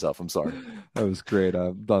couldn't help myself. I'm sorry. That was great.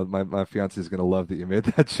 My fiance is gonna love that you made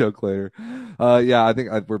that joke later. Yeah, I think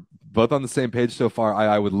we're both on the same page so far.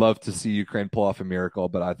 I would love to see Ukraine pull off a miracle,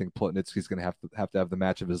 but I think Plotnitsky's gonna have to have the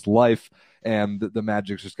match of his life, and the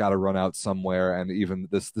Magic's just got to run out somewhere. And even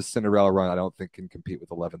this Cinderella run, I don't think can compete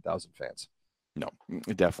with 11,000 fans. No,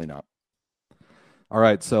 definitely not. All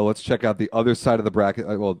right, so let's check out the other side of the bracket.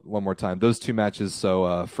 Well, one more time. Those 2 matches,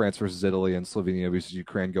 so France versus Italy and Slovenia versus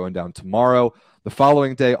Ukraine going down tomorrow. The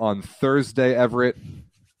following day on Thursday, Everett,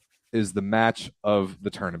 is the match of the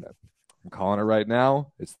tournament. I'm calling it right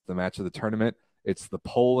now. It's the match of the tournament. It's the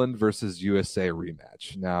Poland versus USA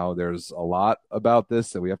rematch. Now, there's a lot about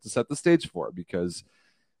this that we have to set the stage for because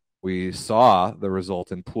We saw the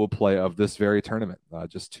result in pool play of this very tournament.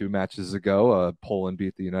 Just 2 matches ago, Poland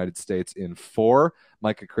beat the United States in 4.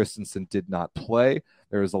 Micah Christensen did not play.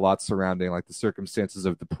 There was a lot surrounding, like, the circumstances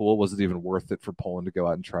of the pool. Was it even worth it for Poland to go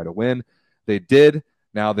out and try to win? They did.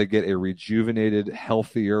 Now they get a rejuvenated,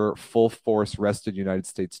 healthier, full-force, rested United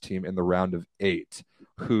States team in the round of 8,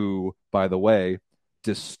 who, by the way,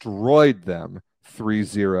 destroyed them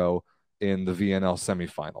 3-0 in the VNL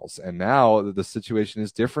semifinals. And now the situation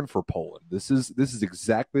is different for Poland. This is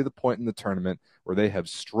exactly the point in the tournament where they have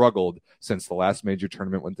struggled since the last major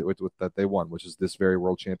tournament that they won, which is this very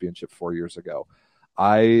World Championship 4 years ago.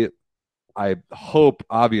 I hope,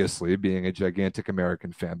 obviously, being a gigantic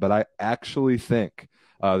American fan, but I actually think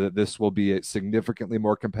that this will be significantly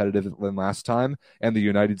more competitive than last time, and the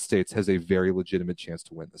United States has a very legitimate chance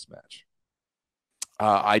to win this match.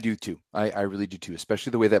 I do too. I really do too,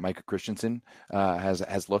 especially the way that Micah Christensen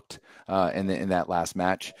has looked in that last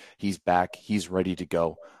match. He's back. He's ready to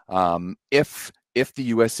go. If the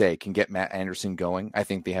USA can get Matt Anderson going, I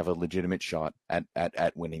think they have a legitimate shot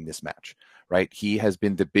at winning this match. Right? He has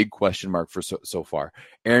been the big question mark for so far.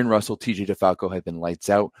 Aaron Russell, TJ DeFalco have been lights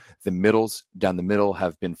out. The middles down the middle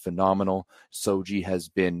have been phenomenal. Soji has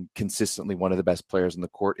been consistently one of the best players on the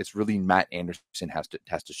court. It's really Matt Anderson has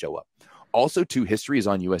to show up. Also, too, history is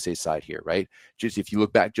on USA's side here, right? Just if you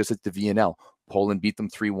look back just at the VNL, Poland beat them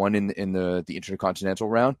 3-1 in the intercontinental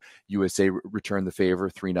round. USA returned the favor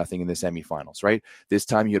 3-0 in the semifinals, right? This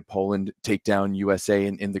time you had Poland take down USA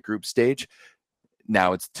in the group stage.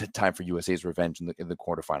 Now it's time for USA's revenge in the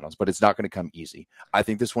quarterfinals, but it's not going to come easy. I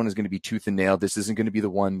think this one is going to be tooth and nail. This isn't going to be the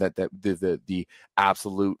one that the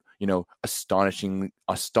absolute, astonishing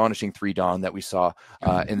 3-dong that we saw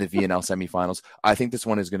in the VNL semifinals. I think this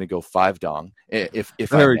one is going to go 5-dong if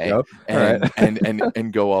there I may, go.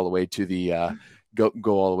 and go all the way to the go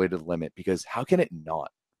all the way to the limit, because how can it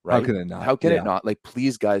not? Right? How can it not? How can it not? Like,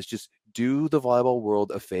 please, guys, just do the volleyball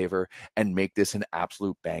world a favor and make this an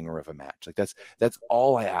absolute banger of a match. Like, that's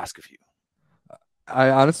all I ask of you. I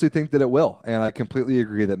honestly think that it will, and I completely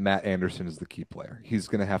agree that Matt Anderson is the key player. He's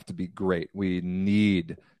going to have to be great. We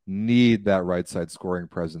need that right side scoring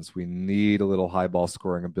presence. We need a little high ball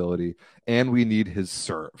scoring ability, and we need his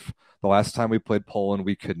serve. The last time we played Poland,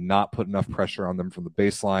 we could not put enough pressure on them from the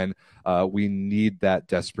baseline. We need that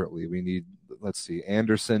desperately. We need,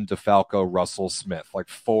 Anderson, DeFalco, Russell, Smith, like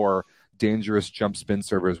 4 dangerous jump spin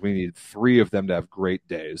servers. We need 3 of them to have great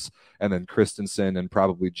days, and then Christensen and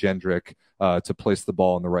probably Jendrik to place the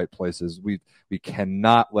ball in the right places. We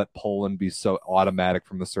cannot let Poland be so automatic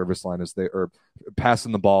from the service line as they are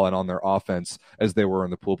passing the ball and on their offense as they were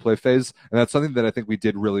in the pool play phase. And that's something that I think we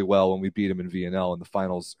did really well when we beat them in VNL in the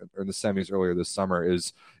finals or in the semis earlier this summer.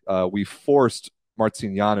 Is we forced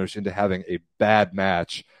Marcin Janusz into having a bad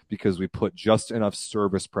match because we put just enough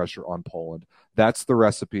service pressure on Poland. That's the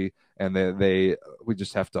recipe, and we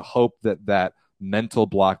just have to hope that mental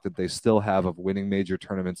block that they still have of winning major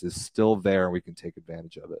tournaments is still there, and we can take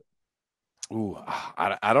advantage of it. Ooh,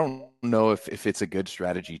 I don't know if it's a good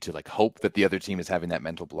strategy to hope that the other team is having that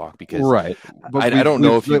mental block, because right. I don't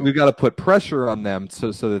know if we've got to put pressure on them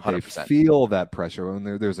so that 100%. they feel that pressure. And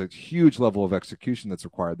there's a huge level of execution that's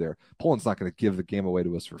required there. Poland's not going to give the game away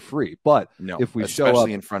to us for free, but no, if we especially show up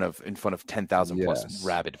in front of 10,000 plus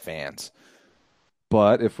rabid fans.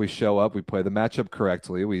 But if we show up, we play the matchup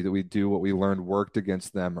correctly. We do what we learned worked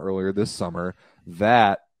against them earlier this summer.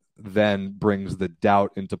 That then brings the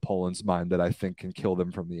doubt into Poland's mind that I think can kill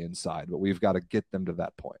them from the inside. But we've got to get them to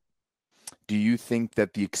that point. Do you think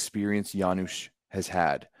that the experience Janusz has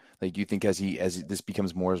had, do you think as this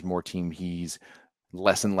becomes more and more team, he's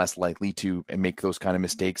less and less likely to make those kind of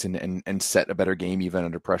mistakes and set a better game even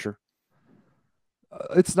under pressure?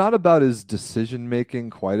 It's not about his decision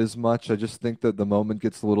making quite as much. I just think that the moment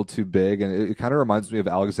gets a little too big, and it kind of reminds me of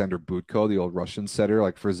Alexander Budko, the old Russian setter,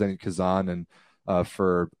 like for Zenit Kazan, and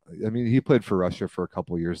he played for Russia for a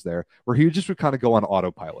couple of years there, where he would kind of go on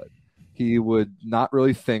autopilot. He would not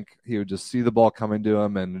really think. He would just see the ball coming to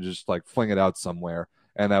him and just fling it out somewhere,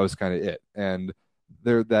 and that was kind of it. And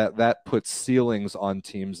that puts ceilings on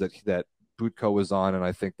teams that Budko was on, and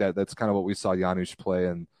I think that's kind of what we saw Janusz play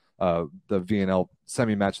and the VNL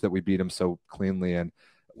semi-match that we beat him so cleanly. And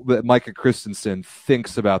Micah Christensen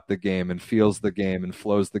thinks about the game and feels the game and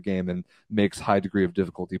flows the game and makes high degree of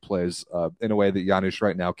difficulty plays in a way that Janusz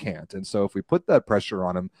right now can't. And so if we put that pressure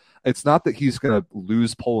on him, it's not that he's going to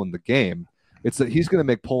lose Poland the game. It's that he's going to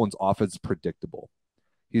make Poland's offense predictable.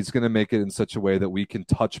 He's going to make it in such a way that we can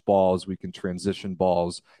touch balls, we can transition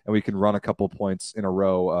balls, and we can run a couple points in a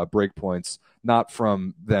row, break points, not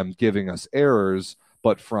from them giving us errors,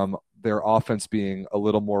 but from their offense being a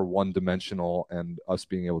little more one-dimensional and us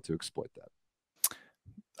being able to exploit that.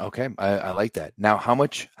 Okay, I like that. Now, how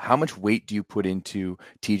much weight do you put into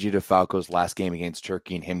TJ DeFalco's last game against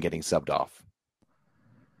Turkey and him getting subbed off?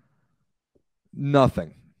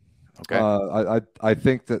 Nothing. Okay. I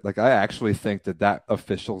think that, like, I actually think that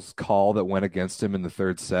official's call that went against him in the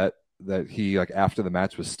third set, that he, like, after the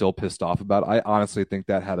match was still pissed off about, I honestly think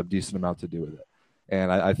that had a decent amount to do with it.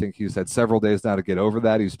 And I think he's had several days now to get over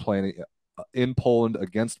that. He's playing in Poland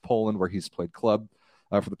against Poland, where he's played club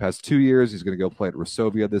for the past 2 years. He's going to go play at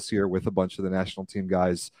Resovia this year with a bunch of the national team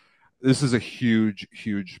guys. This is a huge,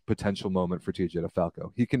 huge potential moment for TJ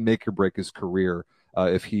DeFalco. He can make or break his career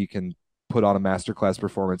if he can put on a masterclass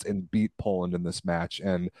performance and beat Poland in this match.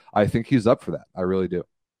 And I think he's up for that. I really do.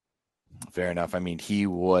 Fair enough. I mean,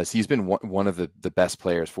 he's been one of the best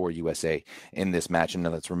players for USA in this match. And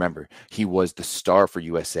let's remember, he was the star for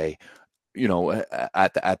USA,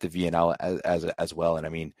 at the VNL as well. And I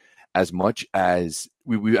mean, as much as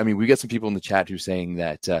we get some people in the chat who's saying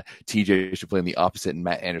that TJ should play on the opposite and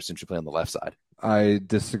Matt Anderson should play on the left side. I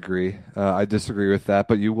disagree. I disagree with that,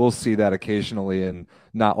 but you will see that occasionally, and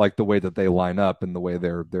not like the way that they line up and the way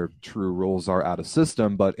their true roles are out of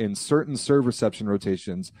system, but in certain serve reception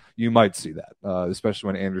rotations, you might see that, especially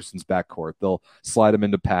when Anderson's backcourt. They'll slide him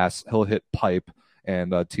into pass, he'll hit pipe,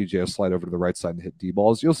 and TJ will slide over to the right side and hit D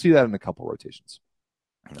balls. You'll see that in a couple rotations.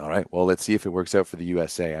 All right. Well, let's see if it works out for the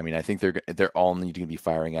USA. I mean, I think they're all needing to be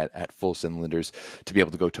firing at full cylinders to be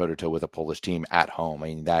able to go toe to toe with a Polish team at home. I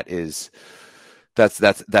mean, that's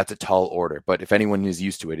a tall order. But if anyone is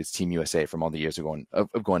used to it, it's Team USA from all the years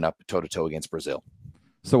of going up toe to toe against Brazil.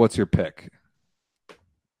 So, what's your pick?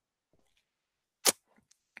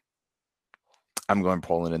 I'm going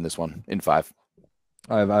Poland in this one in 5.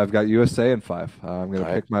 I've got USA in 5. I'm going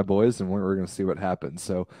to pick my boys, and we're going to see what happens.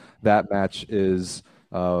 So that match is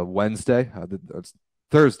Wednesday. It's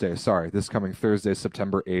Thursday. Sorry, this coming Thursday,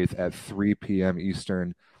 September 8th at 3 p.m.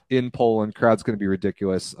 Eastern in Poland. Crowd's going to be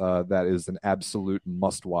ridiculous. That is an absolute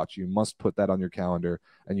must-watch. You must put that on your calendar,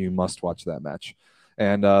 and you must watch that match.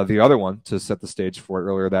 And the other one, to set the stage for it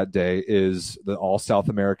earlier that day, is the all-South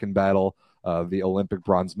American battle, the Olympic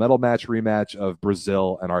bronze medal match rematch of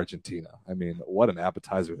Brazil and Argentina. I mean, what an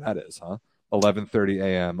appetizer that is, huh? 11:30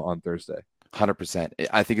 a.m. on Thursday. 100%.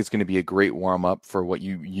 I think it's going to be a great warm-up for what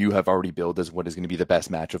you have already built as what is going to be the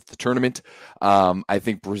best match of the tournament. I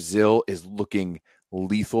think Brazil is looking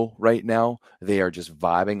lethal right now. They are just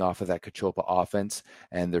vibing off of that Cachopa offense,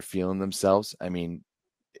 and they're feeling themselves. I mean,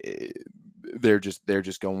 they're just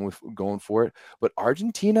going for it. But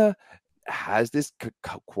Argentina has this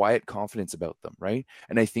quiet confidence about them, right?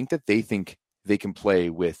 And I think that they think they can play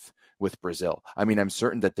with Brazil. I mean, I'm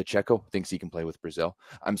certain that the Checo thinks he can play with Brazil.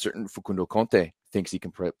 I'm certain Facundo Conte thinks he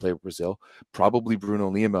can play with Brazil. Probably Bruno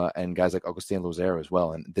Lima and guys like Agustin Lozero as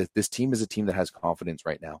well. And this team is a team that has confidence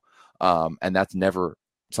right now. And that's never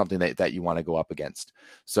something that you want to go up against.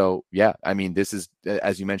 So, yeah, I mean, this is,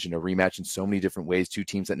 as you mentioned, a rematch in so many different ways. Two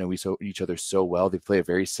teams that know each other so well. They play a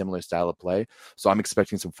very similar style of play. So I'm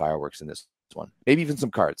expecting some fireworks in this one. Maybe even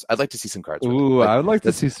some cards. I'd like to see some cards. Ooh, I would like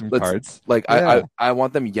to see some cards. Like, yeah. I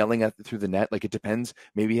want them yelling through the net. Like, it depends.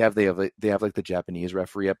 Maybe they have like the Japanese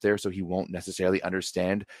referee up there, so he won't necessarily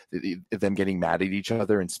understand them getting mad at each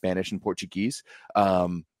other in Spanish and Portuguese.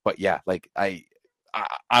 But yeah, like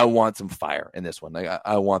I want some fire in this one. Like,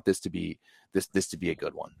 I want this to be a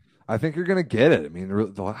good one. I think you're going to get it. I mean,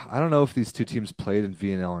 I don't know if these two teams played in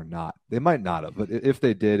VNL or not. They might not have, but if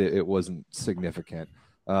they did, it wasn't significant.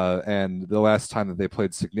 And the last time that they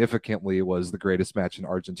played significantly was the greatest match in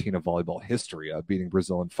Argentina volleyball history, beating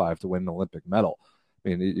Brazil in 5 to win an Olympic medal. I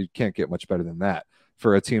mean, you can't get much better than that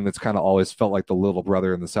for a team that's kind of always felt like the little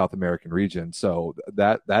brother in the South American region. So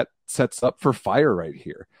that sets up for fire right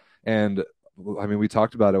here. And I mean, we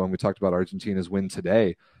talked about it when we talked about Argentina's win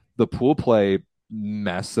today. The pool play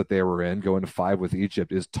mess that they were in, going to 5 with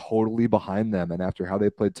Egypt, is totally behind them. And after how they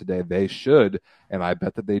played today, they should, and I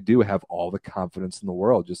bet that they do, have all the confidence in the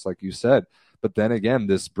world, just like you said. But then again,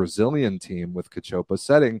 this Brazilian team with Cachopa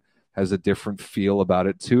setting has a different feel about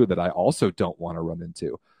it too that I also don't want to run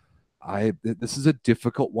into. This is a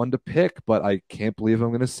difficult one to pick, but I can't believe I'm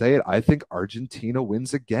going to say it. I think Argentina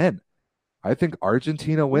wins again. I think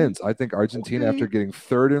Argentina wins. I think Argentina, after getting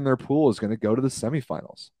 3rd in their pool, is going to go to the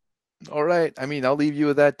semifinals. All right. I mean, I'll leave you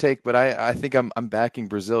with that take, but I think I'm backing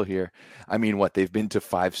Brazil here. I mean, they've been to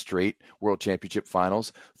 5 straight World Championship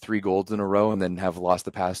finals, 3 golds in a row, and then have lost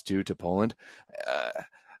the past 2 to Poland.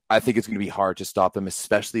 I think it's going to be hard to stop them,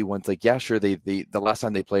 especially once, like, yeah, sure, the last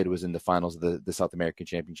time they played was in the finals of the South American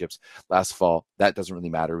Championships last fall. That doesn't really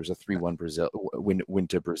matter. It was a 3-1 Brazil win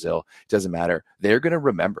to Brazil. It doesn't matter. They're going to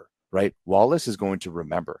remember right? Wallace is going to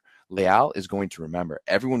remember. Leal is going to remember.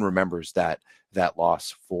 Everyone remembers that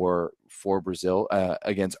loss for Brazil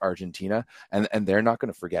against Argentina, and they're not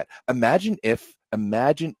going to forget. Imagine if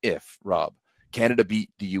Rob, Canada beat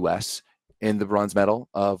the U.S. in the bronze medal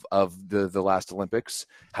of the last Olympics,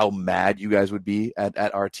 how mad you guys would be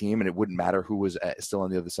at our team, and it wouldn't matter who was still on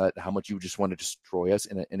the other side, how much you just want to destroy us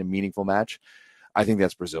in a meaningful match. I think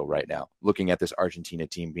that's Brazil right now, looking at this Argentina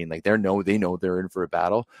team being like, they know they're in for a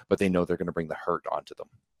battle, but they know they're going to bring the hurt onto them.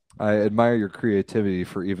 I admire your creativity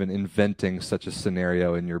for even inventing such a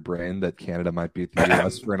scenario in your brain that Canada might beat the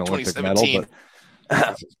U.S. for an Olympic medal.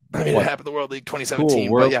 But I mean, it happened in the World League 2017.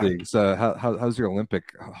 Cool, World but yeah. League. So how's your Olympic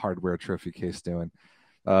hardware trophy case doing?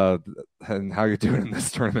 And how you're doing in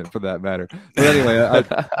this tournament, for that matter. But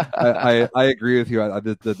anyway, I agree with you.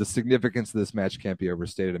 The significance of this match can't be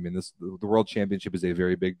overstated. I mean, the World Championship is a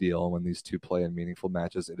very big deal. When these two play in meaningful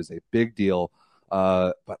matches, it is a big deal.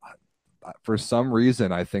 But for some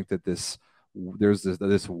reason, I think that there's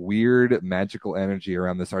this weird magical energy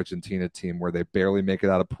around this Argentina team where they barely make it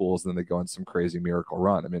out of pools and then they go on some crazy miracle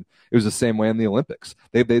run. I mean, it was the same way in the Olympics.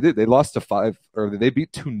 They lost to 5, or they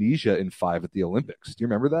beat Tunisia in 5 at the Olympics. Do you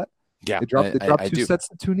remember that? Yeah, they dropped 2 sets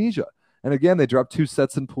to Tunisia, and again they dropped 2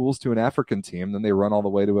 sets in pools to an African team. Then they run all the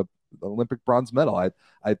way to an Olympic bronze medal. I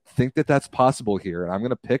think that that's possible here, and I'm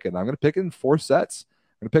going to pick it. I'm going to pick it in 4 sets.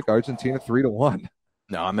 I'm going to pick Argentina 3-1.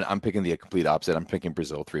 No, I'm picking the complete opposite. I'm picking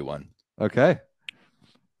Brazil 3-1. Okay.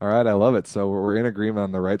 All right. I love it. So we're in agreement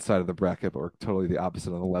on the right side of the bracket, but we're totally the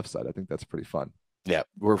opposite on the left side. I think that's pretty fun. Yeah,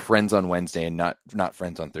 we're friends on Wednesday and not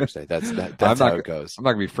friends on Thursday. That's how it goes. I'm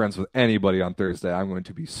not gonna be friends with anybody on Thursday. I'm going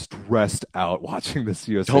to be stressed out watching this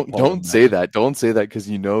USA. Don't say that. Don't say that, because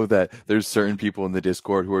you know that there's certain people in the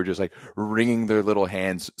Discord who are just like wringing their little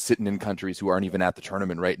hands, sitting in countries who aren't even at the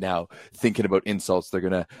tournament right now, thinking about insults they're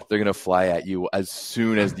gonna fly at you as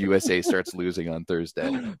soon as the USA starts losing on Thursday.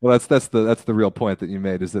 Well, that's the real point that you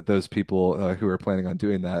made, is that those people who are planning on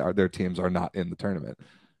doing that, their teams are not in the tournament.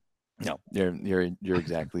 No, you're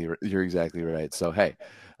exactly right. So hey,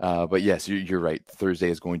 but yes, you're right. Thursday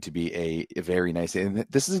is going to be a very nice day, and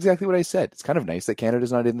this is exactly what I said. It's kind of nice that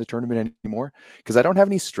Canada's not in the tournament anymore, because I don't have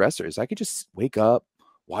any stressors. I could just wake up,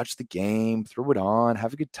 watch the game, throw it on,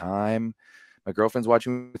 have a good time. My girlfriend's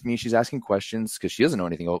watching with me. She's asking questions because she doesn't know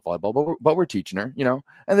anything about volleyball, but we're teaching her,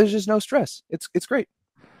 and there's just no stress. It's great.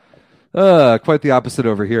 Quite the opposite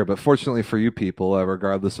over here, but fortunately for you people,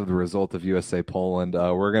 regardless of the result of USA Poland,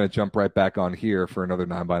 we're going to jump right back on here for another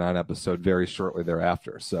 9x9 episode very shortly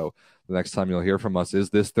thereafter. So the next time you'll hear from us is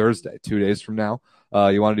this Thursday, 2 days from now.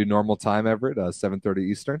 You want to do normal time, Everett, 7:30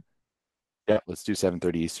 Eastern? Yeah, let's do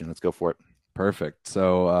 7:30 Eastern. Let's go for it. Perfect.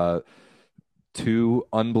 So 2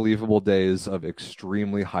 unbelievable days of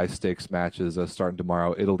extremely high stakes matches starting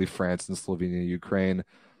tomorrow: Italy, France, and Slovenia, Ukraine.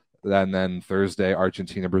 And then Thursday,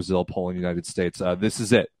 Argentina, Brazil, Poland, United States. This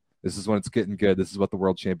is it. This is when it's getting good. This is what the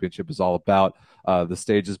World Championship is all about. The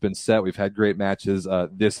stage has been set. We've had great matches.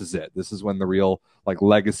 This is it. This is when the real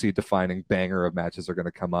legacy-defining banger of matches are going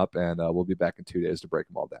to come up, and we'll be back in 2 days to break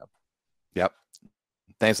them all down. Yep.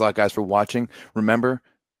 Thanks a lot, guys, for watching. Remember,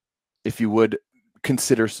 if you would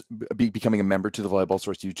consider becoming a member to the Volleyball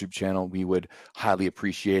Source YouTube channel, we would highly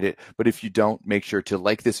appreciate it. But if you don't, make sure to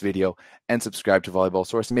like this video and subscribe to Volleyball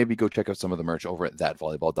Source, and maybe go check out some of the merch over at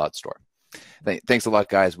thatvolleyball.store. Thanks a lot,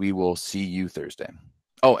 guys. We will see you Thursday.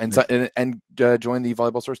 Oh, and join the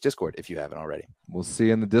Volleyball Source Discord if you haven't already. We'll see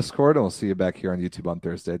you in the Discord, and we'll see you back here on YouTube on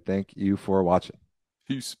Thursday. Thank you for watching.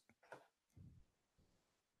 Peace.